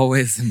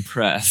always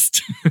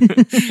impressed.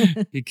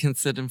 He can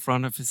sit in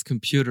front of his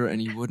computer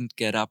and he wouldn't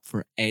get up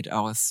for 8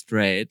 hours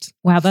straight.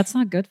 Wow, that's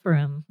not good for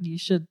him. You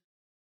should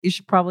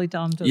probably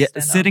tell him to stand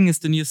up. Sitting is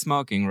the new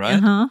smoking,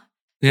 right?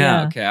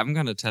 Yeah, okay. I'm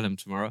going to tell him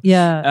tomorrow.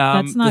 Yeah,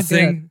 that's not the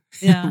good.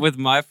 Thing with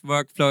my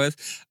workflow is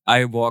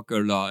I walk a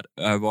lot.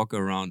 I walk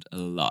around a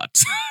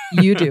lot.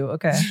 You do?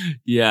 Okay.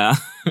 Yeah.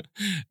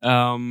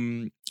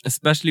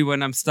 Especially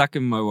when I'm stuck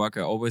in my work,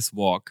 I always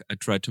walk. I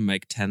try to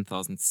make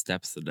 10,000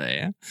 steps a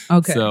day.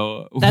 Okay.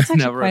 So that's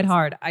actually quite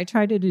hard. I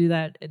try to do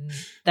that, and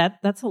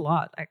that's a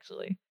lot,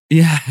 actually.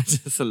 Yeah,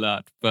 it is a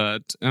lot,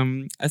 but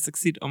I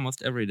succeed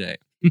almost every day.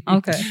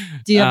 Okay.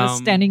 Do you have a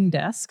standing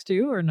desk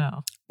too, or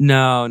no?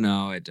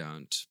 No, I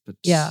don't. But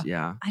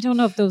yeah. I don't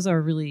know if those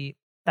are really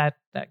that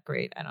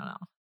great. I don't know.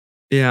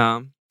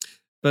 Yeah.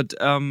 But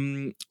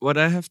what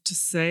I have to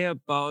say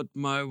about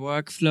my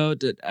workflow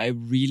that I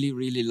really,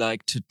 really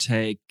like to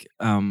take,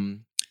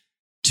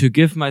 to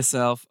give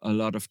myself a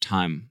lot of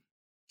time.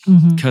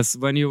 Because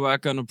when you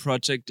work on a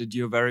project that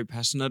you're very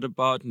passionate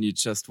about and you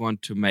just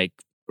want to make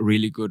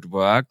really good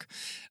work,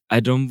 I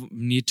don't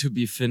need to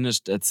be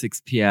finished at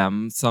 6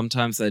 p.m.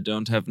 Sometimes I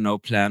don't have no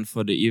plan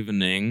for the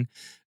evening,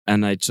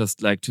 and I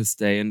just like to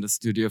stay in the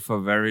studio for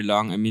very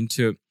long. I mean,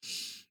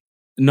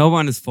 no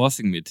one is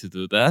forcing me to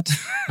do that,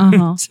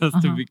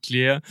 just to be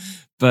clear.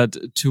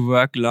 But to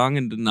work long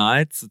in the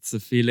nights, it's a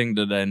feeling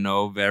that I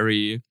know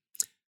very,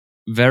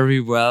 very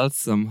well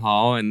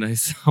somehow, and I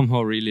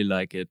somehow really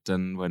like it.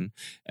 And when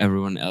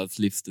everyone else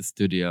leaves the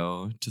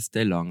studio, to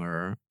stay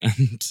longer.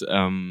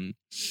 And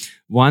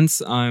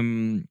once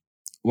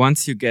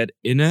you get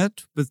in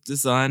it with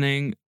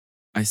designing,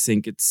 I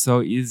think it's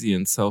so easy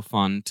and so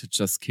fun to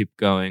just keep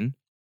going.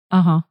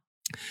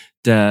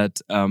 That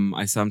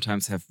I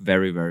sometimes have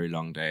very, very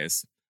long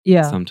days.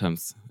 Yeah.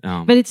 Sometimes.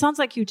 But it sounds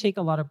like you take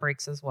a lot of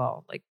breaks as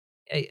well. Like,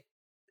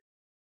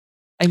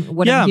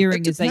 what I'm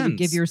hearing is that you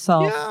give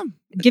yourself,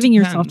 giving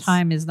yourself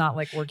time is not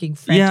like working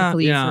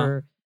frantically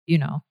for,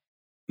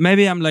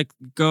 Maybe I'm like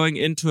going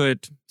into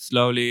it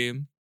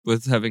slowly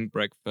with having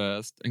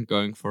breakfast and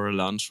going for a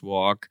lunch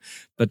walk,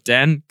 but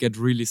then get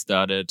really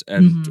started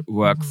and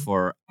work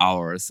for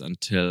hours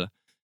until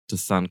the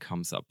sun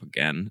comes up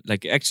again.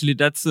 Like, actually,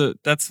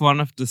 that's one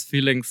of those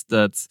feelings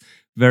that's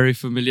very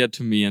familiar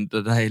to me and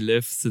that I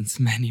live since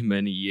many,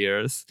 many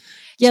years.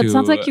 Yeah, it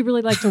sounds like you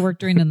really like to work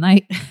during the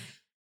night.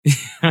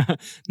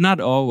 Not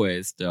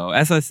always, though.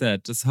 As I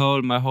said,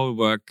 my whole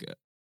work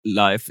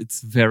life,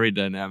 it's very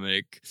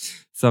dynamic.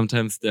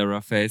 Sometimes there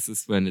are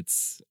phases when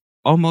it's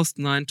almost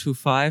 9 to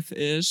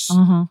 5-ish.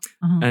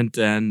 And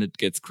then it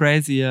gets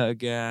crazier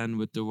again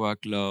with the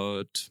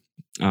workload.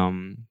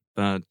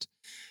 But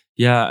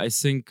yeah, I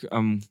think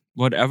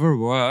whatever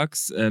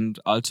works, and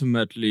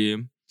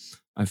ultimately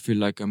I feel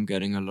like I'm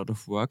getting a lot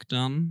of work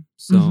done.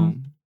 So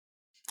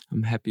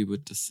I'm happy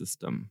with the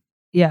system.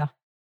 Yeah.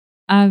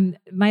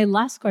 My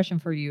last question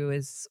for you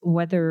is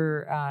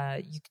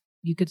whether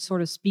you could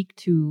sort of speak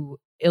to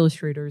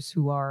illustrators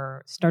who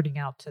are starting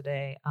out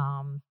today.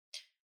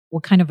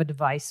 What kind of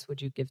advice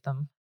would you give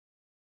them?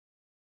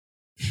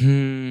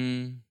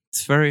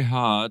 It's very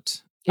hard.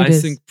 It I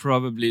is. think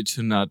probably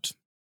to not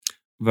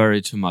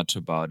worry too much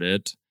about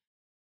it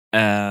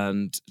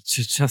and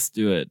to just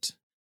do it.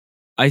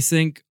 I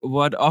think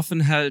what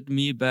often held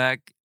me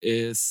back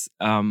is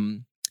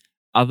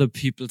other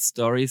people's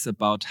stories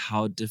about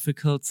how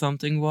difficult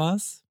something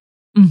was.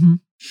 Mm-hmm.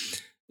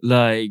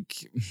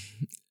 Like,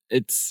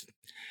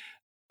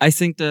 I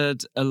think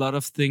that a lot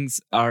of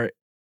things are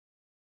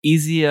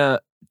easier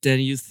than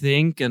you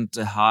think, and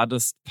the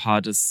hardest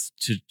part is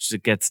to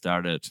get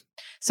started.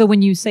 So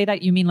when you say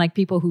that, you mean like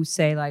people who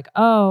say like,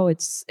 "Oh,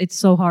 it's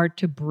so hard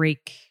to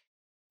break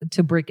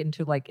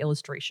into like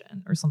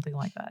illustration or something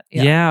like that."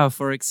 Yeah,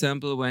 for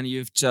example, when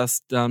you've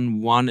just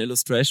done one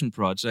illustration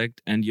project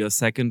and your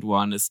second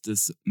one is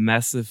this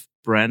massive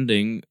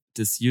branding,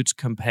 this huge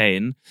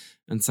campaign,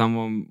 and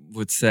someone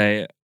would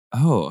say,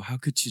 "Oh, how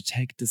could you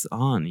take this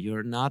on?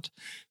 You're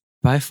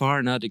by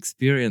far not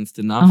experienced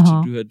enough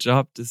to do a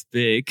job this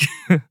big."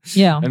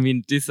 Yeah. I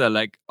mean, these are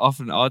like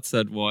often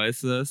outside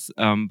voices.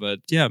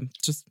 But yeah,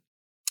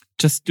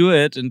 just do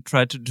it and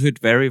try to do it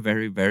very,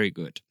 very, very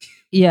good.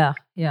 Yeah.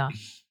 Yeah.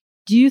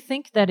 Do you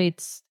think that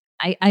it's,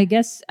 I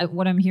guess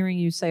what I'm hearing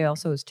you say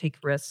also is take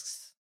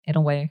risks in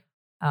a way.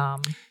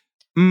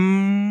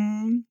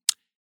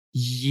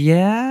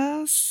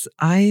 Yes,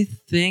 I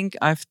think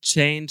I've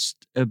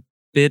changed a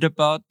bit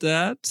about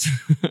that.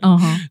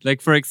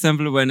 Like, for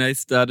example, when I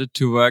started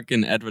to work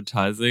in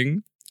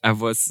advertising, I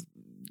was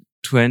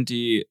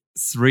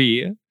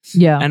 23.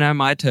 Yeah. And I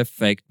might have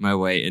faked my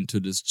way into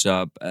this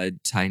job a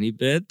tiny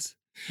bit.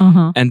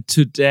 And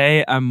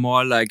today I'm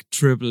more like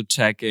triple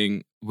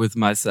checking with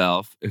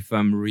myself if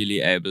I'm really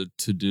able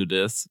to do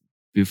this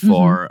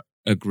before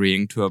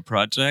agreeing to a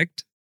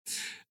project.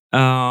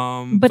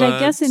 But I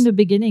guess in the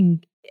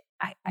beginning,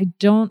 I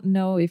don't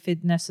know if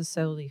it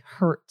necessarily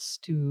hurts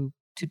to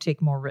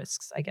take more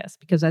risks, I guess,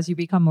 because as you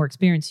become more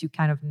experienced, you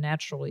kind of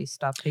naturally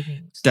stop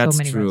taking so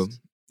many true. risks.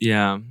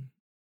 Yeah.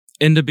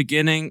 In the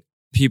beginning,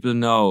 people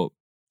know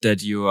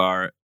that you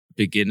are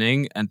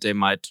beginning and they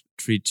might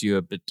treat you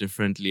a bit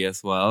differently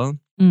as well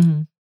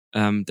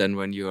than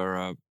when you are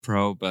a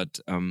pro. But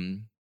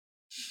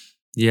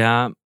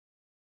yeah,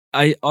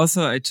 I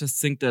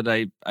just think that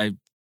I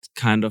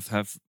kind of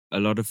have a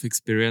lot of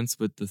experience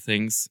with the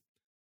things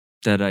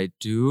that I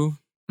do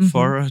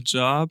for a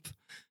job.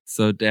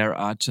 So there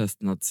are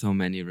just not so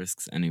many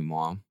risks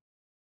anymore.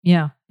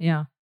 Yeah,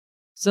 yeah.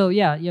 So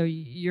yeah,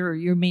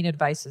 your main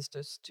advice is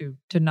just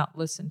to not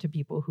listen to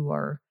people who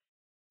are,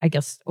 I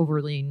guess,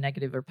 overly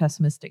negative or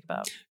pessimistic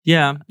about.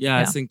 Yeah.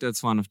 I think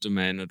that's one of the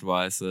main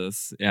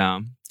advices. Yeah,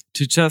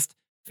 to just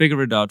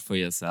figure it out for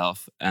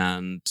yourself.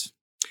 And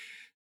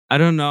I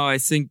don't know, I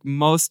think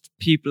most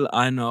people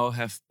I know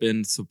have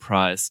been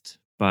surprised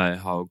by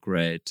how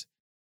great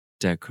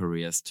their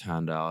careers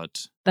turned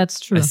out. That's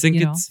true. I think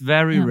it's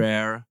very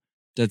rare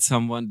that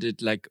someone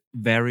did like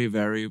very,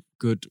 very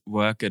good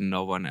work and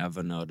no one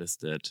ever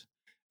noticed it.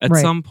 At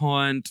some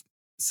point,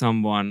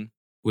 someone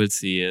will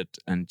see it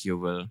and you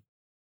will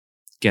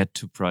get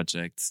to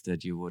projects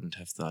that you wouldn't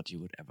have thought you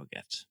would ever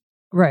get.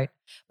 Right.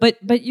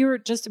 But you're,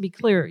 just to be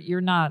clear,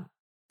 you're not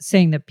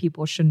saying that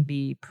people shouldn't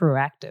be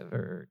proactive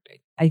or,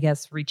 I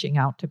guess, reaching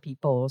out to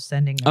people,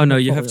 sending them no,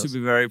 portfolios. You have to be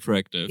very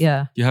proactive.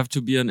 Yeah. You have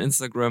to be on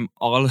Instagram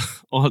all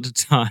the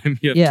time.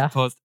 You have to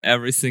post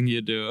everything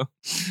you do.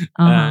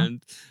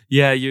 And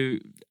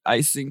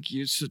I think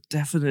you should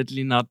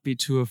definitely not be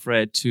too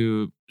afraid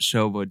to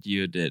show what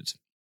you did.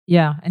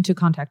 Yeah, and to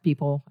contact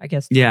people, I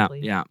guess.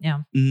 Directly. Yeah.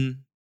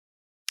 Mm-hmm.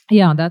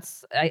 Yeah,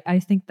 I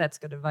think that's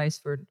good advice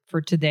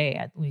for today,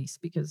 at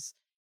least, because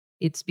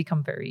it's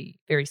become very,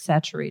 very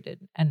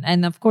saturated.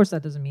 And of course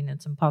that doesn't mean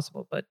it's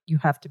impossible, but you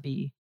have to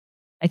be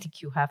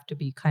you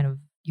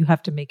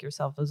have to make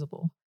yourself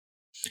visible.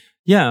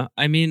 Yeah,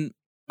 I mean,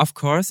 of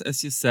course,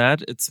 as you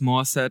said, it's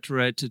more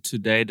saturated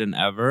today than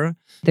ever.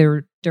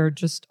 There are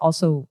just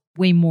also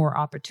way more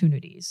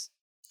opportunities.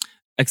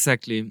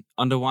 Exactly.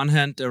 On the one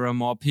hand, there are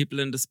more people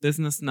in this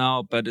business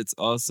now, but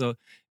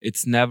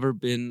it's never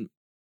been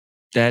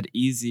that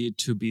easy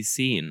to be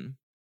seen.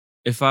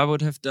 If I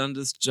would have done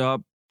this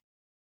job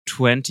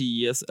 20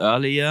 years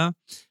earlier,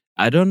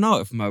 I don't know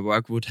if my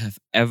work would have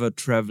ever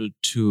traveled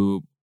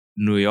to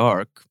New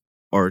York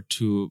or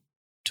to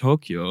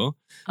Tokyo.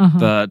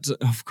 But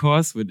of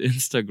course, with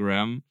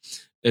Instagram,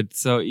 it's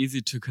so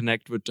easy to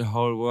connect with the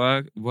whole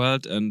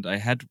world. And I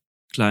had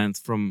clients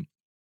from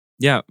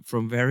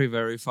very,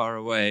 very far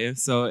away.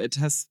 So it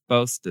has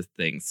both the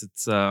things.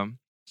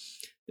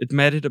 It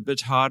made it a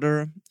bit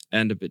harder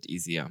and a bit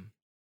easier.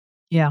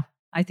 Yeah,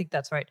 I think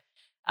that's right.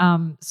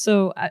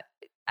 So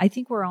I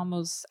think we're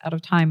almost out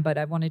of time, but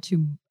I wanted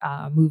to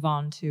move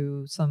on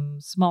to some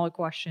smaller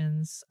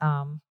questions.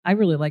 I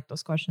really like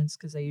those questions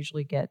because I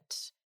usually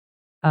get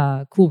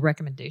cool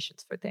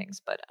recommendations for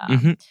things. But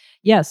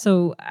yeah,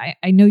 so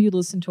I know you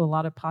listen to a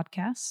lot of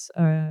podcasts.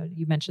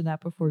 You mentioned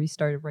that before we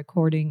started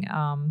recording.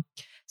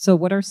 So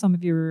what are some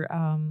of your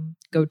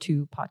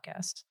go-to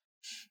podcasts?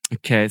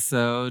 Okay,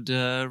 so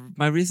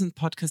my recent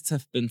podcasts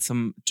have been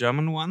some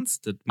German ones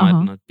that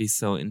might not be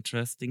so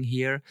interesting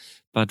here,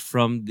 but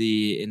from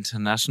the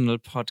international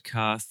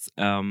podcasts,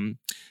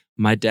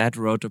 My Dad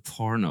Wrote a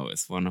Porno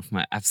is one of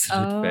my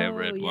absolute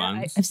favorite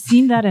ones. I've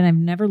seen that and I've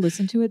never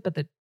listened to it, but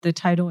the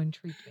title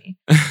intrigued me.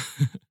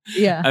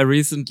 Yeah, I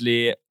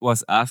recently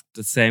was asked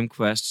the same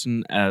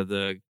question at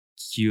the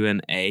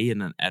Q&A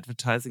in an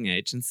advertising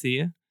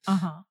agency,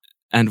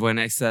 and when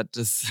I said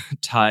this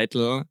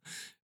title,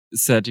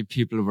 30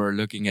 people were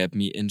looking at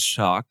me in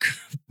shock,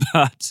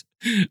 but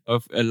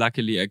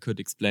luckily I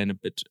could explain a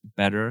bit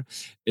better.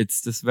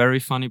 It's this very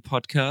funny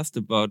podcast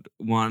about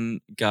one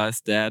guy's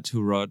dad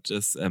who wrote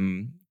this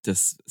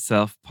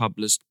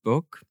self-published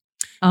book,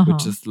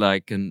 which is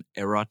like an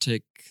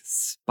erotic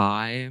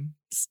spy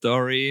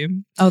story.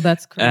 Oh,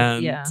 that's great.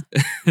 And yeah.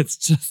 It's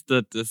just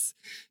that this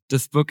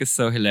book is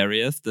so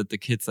hilarious that the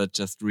kids are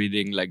just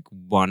reading like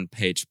 1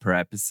 page per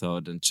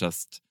episode and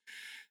just...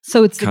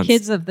 So it's the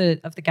kids of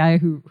the guy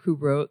who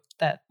wrote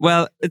that.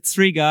 Well, it's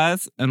 3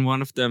 guys, and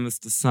one of them is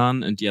the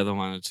son, and the other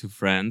one are 2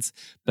 friends.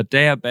 But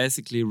they are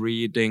basically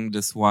reading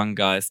this one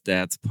guy's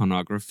dad's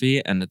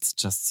pornography, and it's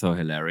just so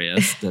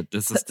hilarious that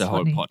this is the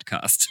whole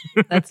podcast.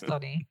 That's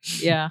funny.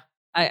 Yeah,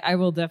 I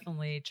will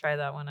definitely try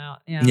that one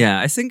out. Yeah,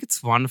 yeah. I think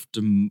it's one of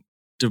the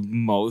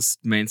most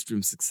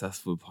mainstream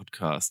successful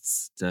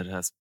podcasts that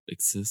has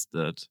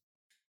existed.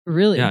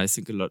 Really? Yeah, I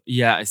think a lot.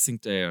 Yeah, I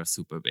think they are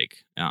super big.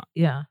 Yeah.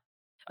 Yeah.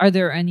 Are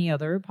there any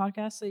other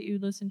podcasts that you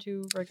listen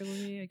to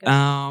regularly, I guess?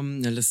 I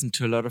listen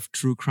to a lot of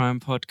true crime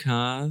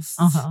podcasts.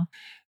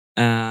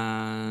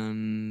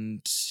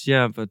 And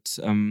yeah, but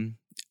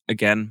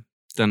again,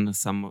 then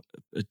some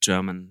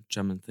German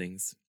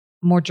things.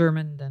 More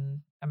German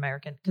than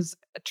American, because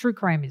true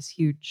crime is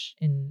huge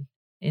in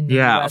the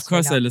yeah, US of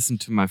course right now. I listen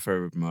to My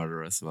Favorite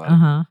Murder as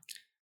well.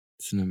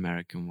 It's an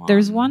American one.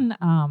 There's one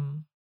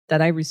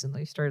that I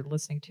recently started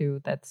listening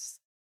to that's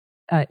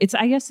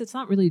I guess it's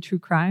not really true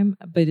crime,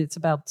 but it's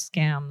about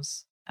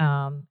scams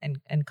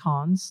and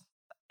cons.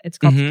 It's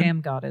called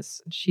Scam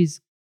Goddess. She's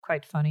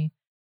quite funny.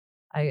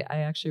 I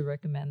actually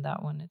recommend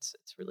that one. It's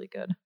really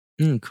good.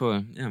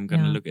 Cool. Yeah, I'm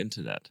gonna look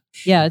into that.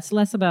 Yeah, it's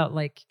less about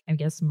like I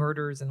guess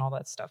murders and all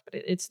that stuff, but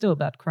it's still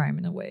about crime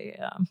in a way.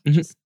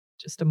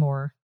 Just a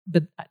more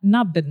but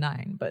not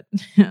benign, but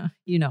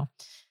you know.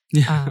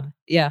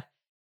 Yeah.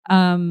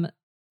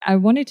 I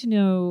wanted to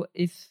know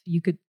if you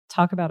could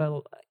talk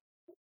about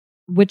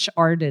which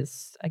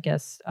artists, I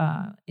guess,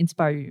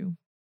 inspire you.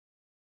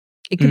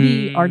 It could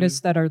be artists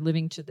that are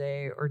living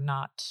today or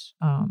not,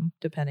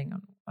 depending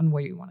on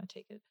where you want to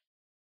take it.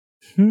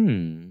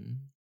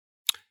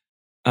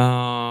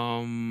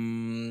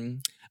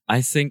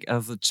 I think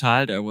as a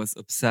child I was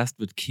obsessed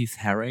with Keith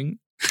Haring.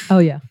 Oh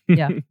yeah,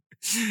 yeah.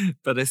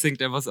 But I think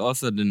that was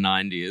also the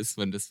 90s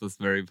when this was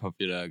very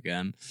popular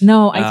again.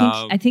 No,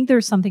 I think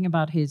there's something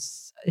about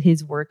his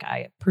work.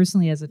 I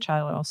personally, as a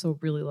child, also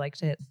really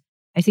liked it.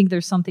 I think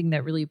there's something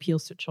that really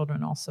appeals to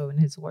children also in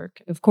his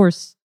work. Of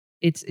course,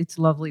 it's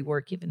lovely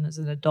work even as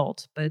an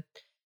adult, but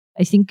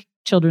I think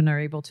children are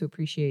able to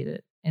appreciate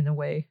it in a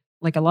way.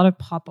 Like a lot of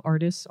pop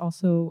artists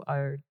also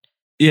are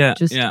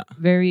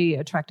very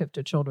attractive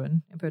to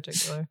children in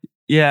particular.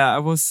 Yeah, I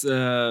was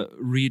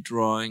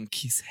redrawing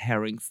Keith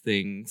Haring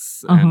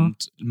things and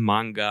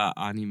manga,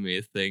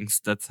 anime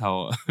things. That's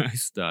how I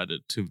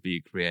started to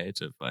be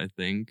creative, I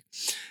think.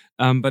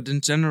 But in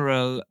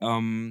general,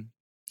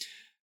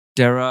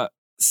 there are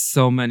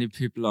so many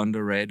people on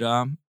the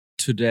radar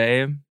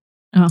today.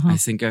 I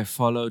think I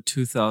follow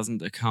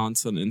 2,000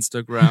 accounts on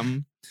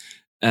Instagram,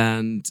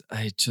 and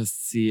I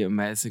just see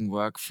amazing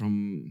work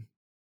from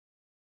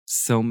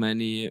so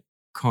many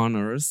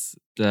corners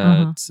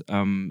that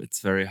it's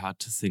very hard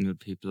to single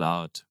people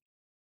out.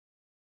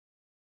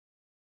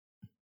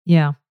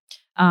 Yeah.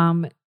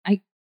 I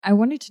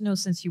wanted to know,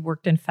 since you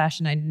worked in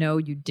fashion, I know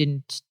you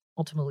didn't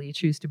ultimately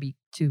choose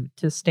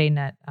to stay in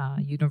that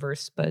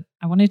universe, but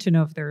I wanted to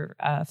know if there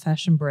are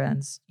fashion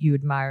brands you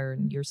admire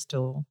and you're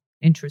still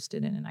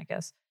interested in, I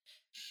guess.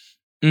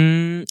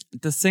 The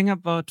thing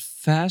about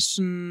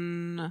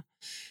fashion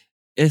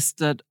is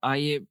that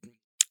I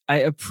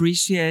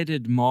appreciate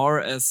it more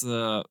as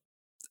a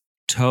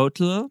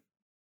total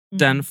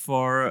than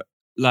for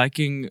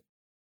liking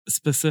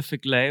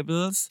specific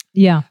labels.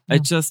 Yeah.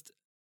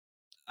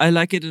 I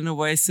like it in a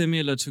way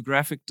similar to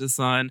graphic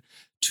design,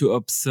 to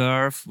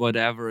observe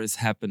whatever is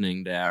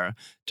happening there.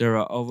 There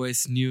are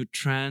always new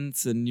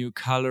trends and new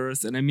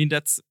colors. And I mean,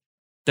 that's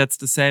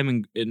the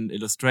same in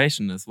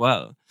illustration as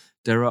well.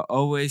 There are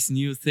always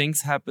new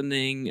things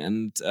happening,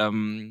 and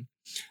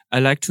I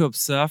like to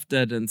observe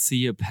that and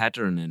see a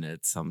pattern in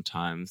it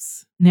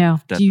sometimes. Yeah.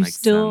 Do you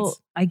still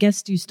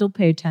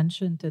pay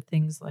attention to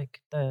things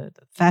like the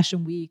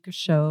Fashion Week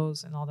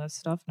shows and all that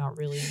stuff? Not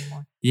really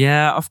anymore.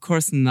 Yeah, of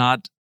course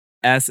not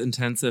as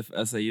intensive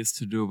as I used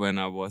to do when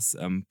I was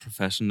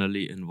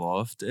professionally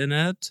involved in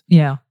it.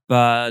 Yeah.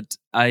 But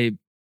I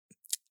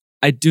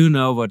do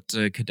know what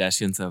the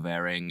Kardashians are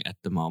wearing at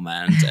the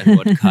moment and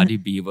what Cardi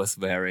B was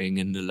wearing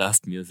in the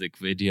last music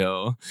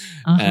video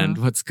and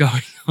what's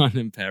going on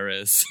in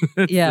Paris.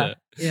 Yeah.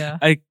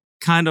 I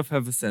kind of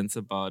have a sense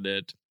about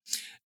it.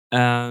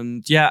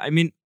 And yeah, I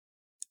mean,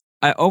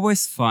 I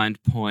always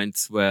find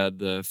points where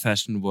the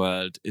fashion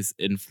world is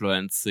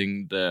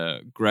influencing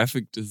the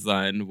graphic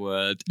design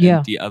world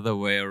and the other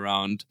way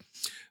around.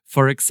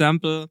 For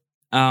example,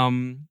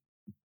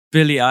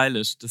 Billie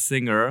Eilish, the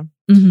singer,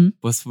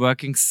 was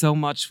working so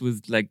much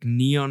with like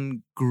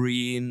neon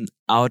green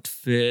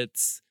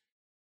outfits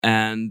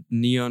and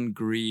neon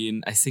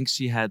green. I think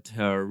she had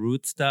her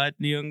roots dyed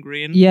neon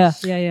green. Yeah.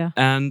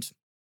 And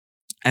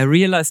I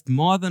realized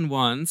more than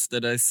once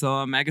that I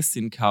saw a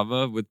magazine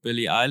cover with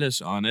Billie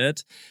Eilish on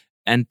it,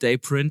 and they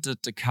printed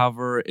the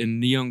cover in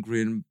neon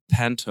green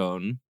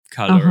Pantone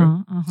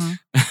color.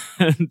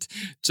 And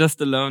just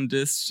alone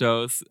this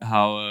shows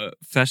how a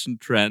fashion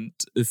trend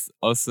is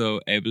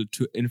also able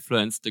to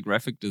influence the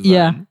graphic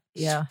design.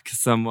 Yeah. Because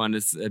someone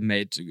is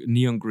made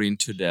neon green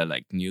to their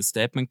like new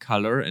statement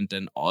color, and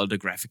then all the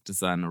graphic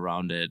design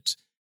around it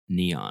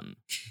neon.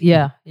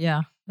 Yeah.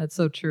 That's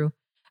so true.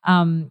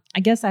 I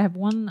guess I have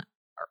one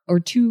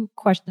or two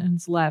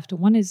questions left.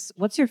 One is,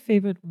 what's your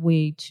favorite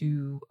way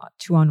to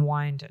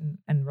unwind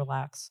and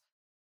relax?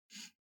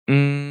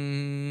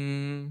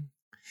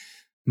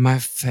 My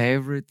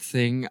favorite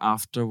thing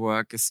after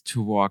work is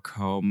to walk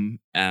home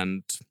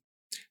and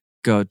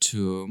go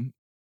to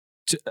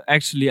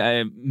actually,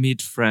 I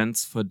meet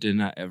friends for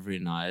dinner every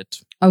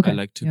night. Okay. I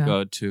like to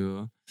go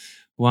to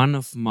one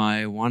of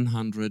my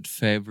 100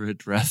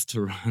 favorite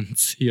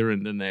restaurants here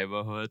in the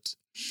neighborhood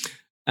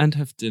and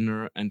have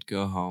dinner and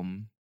go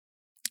home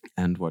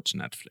and watch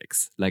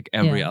Netflix like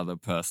every other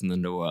person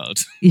in the world.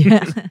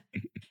 Yeah.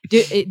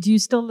 Do you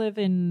still live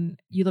in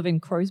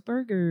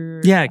Kreuzberg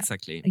or? Yeah,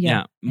 exactly.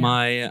 Yeah.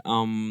 My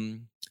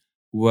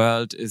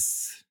world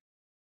is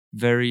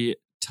very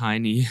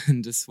tiny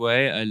in this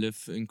way. I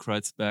live in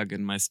Kreuzberg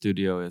and my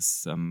studio is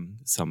some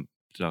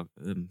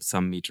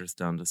meters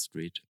down the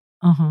street.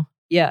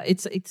 Yeah,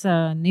 it's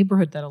a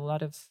neighborhood that a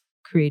lot of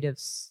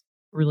creatives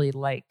really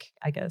like,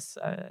 I guess.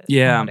 I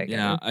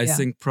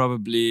think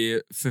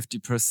probably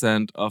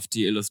 50% of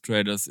the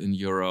illustrators in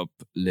Europe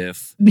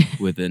live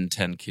within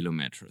 10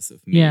 kilometers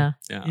of me. Yeah.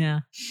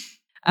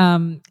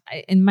 And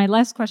my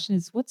last question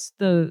is, what's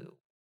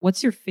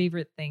your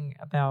favorite thing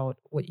about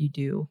what you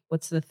do?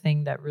 What's the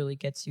thing that really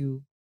gets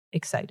you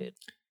excited?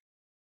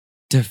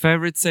 The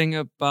favorite thing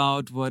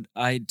about what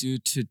I do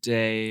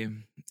today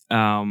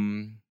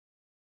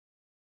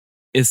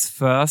is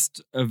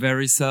first a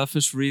very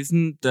selfish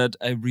reason that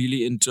I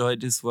really enjoy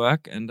this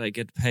work and I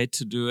get paid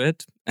to do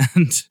it.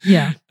 And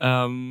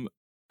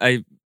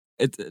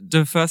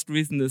the first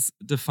reason is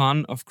the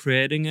fun of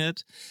creating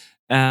it.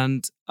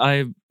 And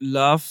I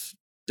love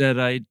that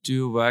I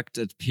do work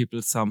that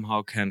people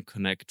somehow can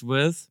connect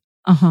with.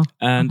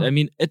 I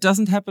mean, it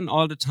doesn't happen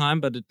all the time,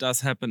 but it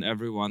does happen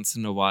every once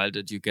in a while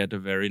that you get a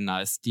very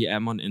nice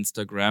DM on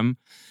Instagram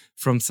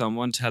from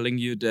someone telling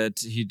you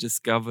that he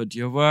discovered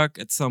your work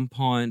at some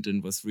point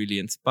and was really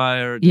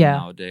inspired. Yeah.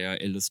 And now they are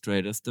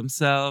illustrators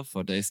themselves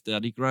or they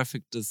study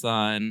graphic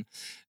design.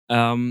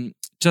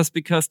 Just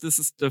because this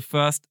is the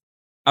first,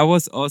 I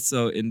was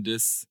also in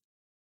this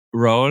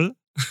role.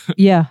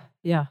 Yeah.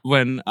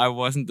 When I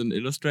wasn't an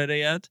illustrator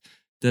yet,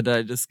 that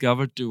I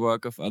discovered the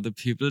work of other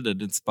people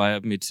that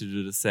inspired me to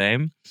do the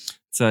same.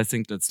 So I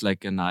think that's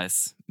like a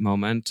nice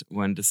moment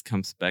when this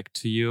comes back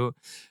to you.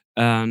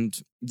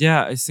 And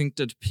yeah, I think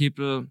that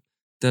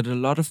a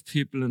lot of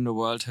people in the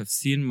world have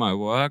seen my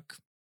work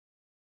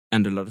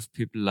and a lot of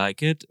people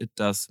like it. It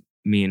does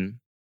mean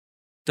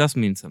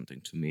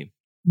something to me.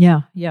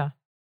 Yeah.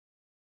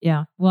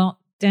 Well,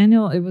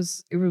 Daniel, it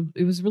was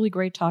really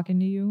great talking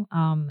to you.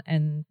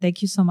 And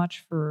thank you so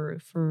much for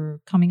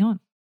coming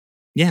on.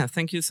 Yeah,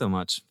 thank you so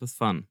much. It was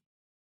fun.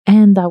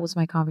 And that was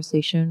my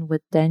conversation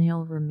with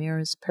Daniel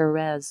Ramirez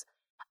Perez.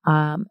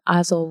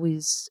 As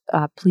always,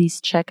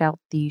 please check out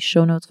the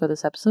show notes for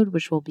this episode,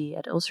 which will be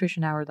at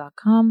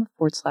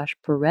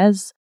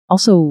illustrationhour.com/Perez.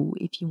 Also,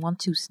 if you want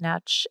to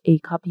snatch a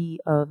copy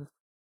of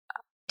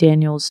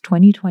Daniel's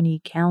 2020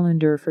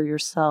 calendar for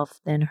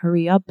yourself, then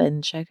hurry up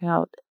and check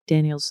out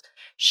Daniel's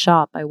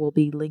shop. I will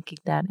be linking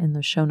that in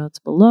the show notes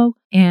below.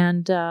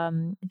 And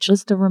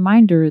just a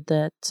reminder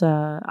that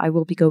I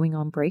will be going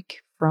on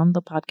break from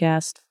the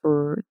podcast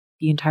for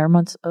the entire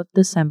month of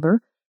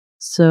December.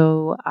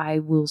 So I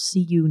will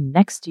see you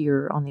next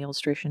year on the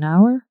Illustration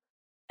Hour.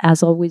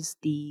 As always,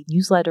 the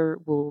newsletter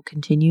will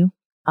continue.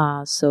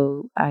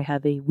 So I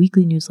have a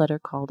weekly newsletter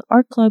called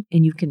Art Club,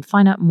 and you can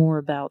find out more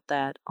about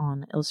that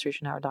on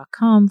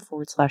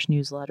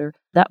illustrationhour.com/newsletter.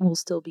 That will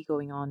still be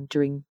going on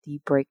during the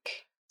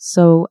break.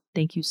 So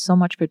thank you so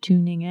much for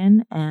tuning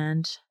in,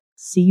 and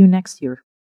see you next year.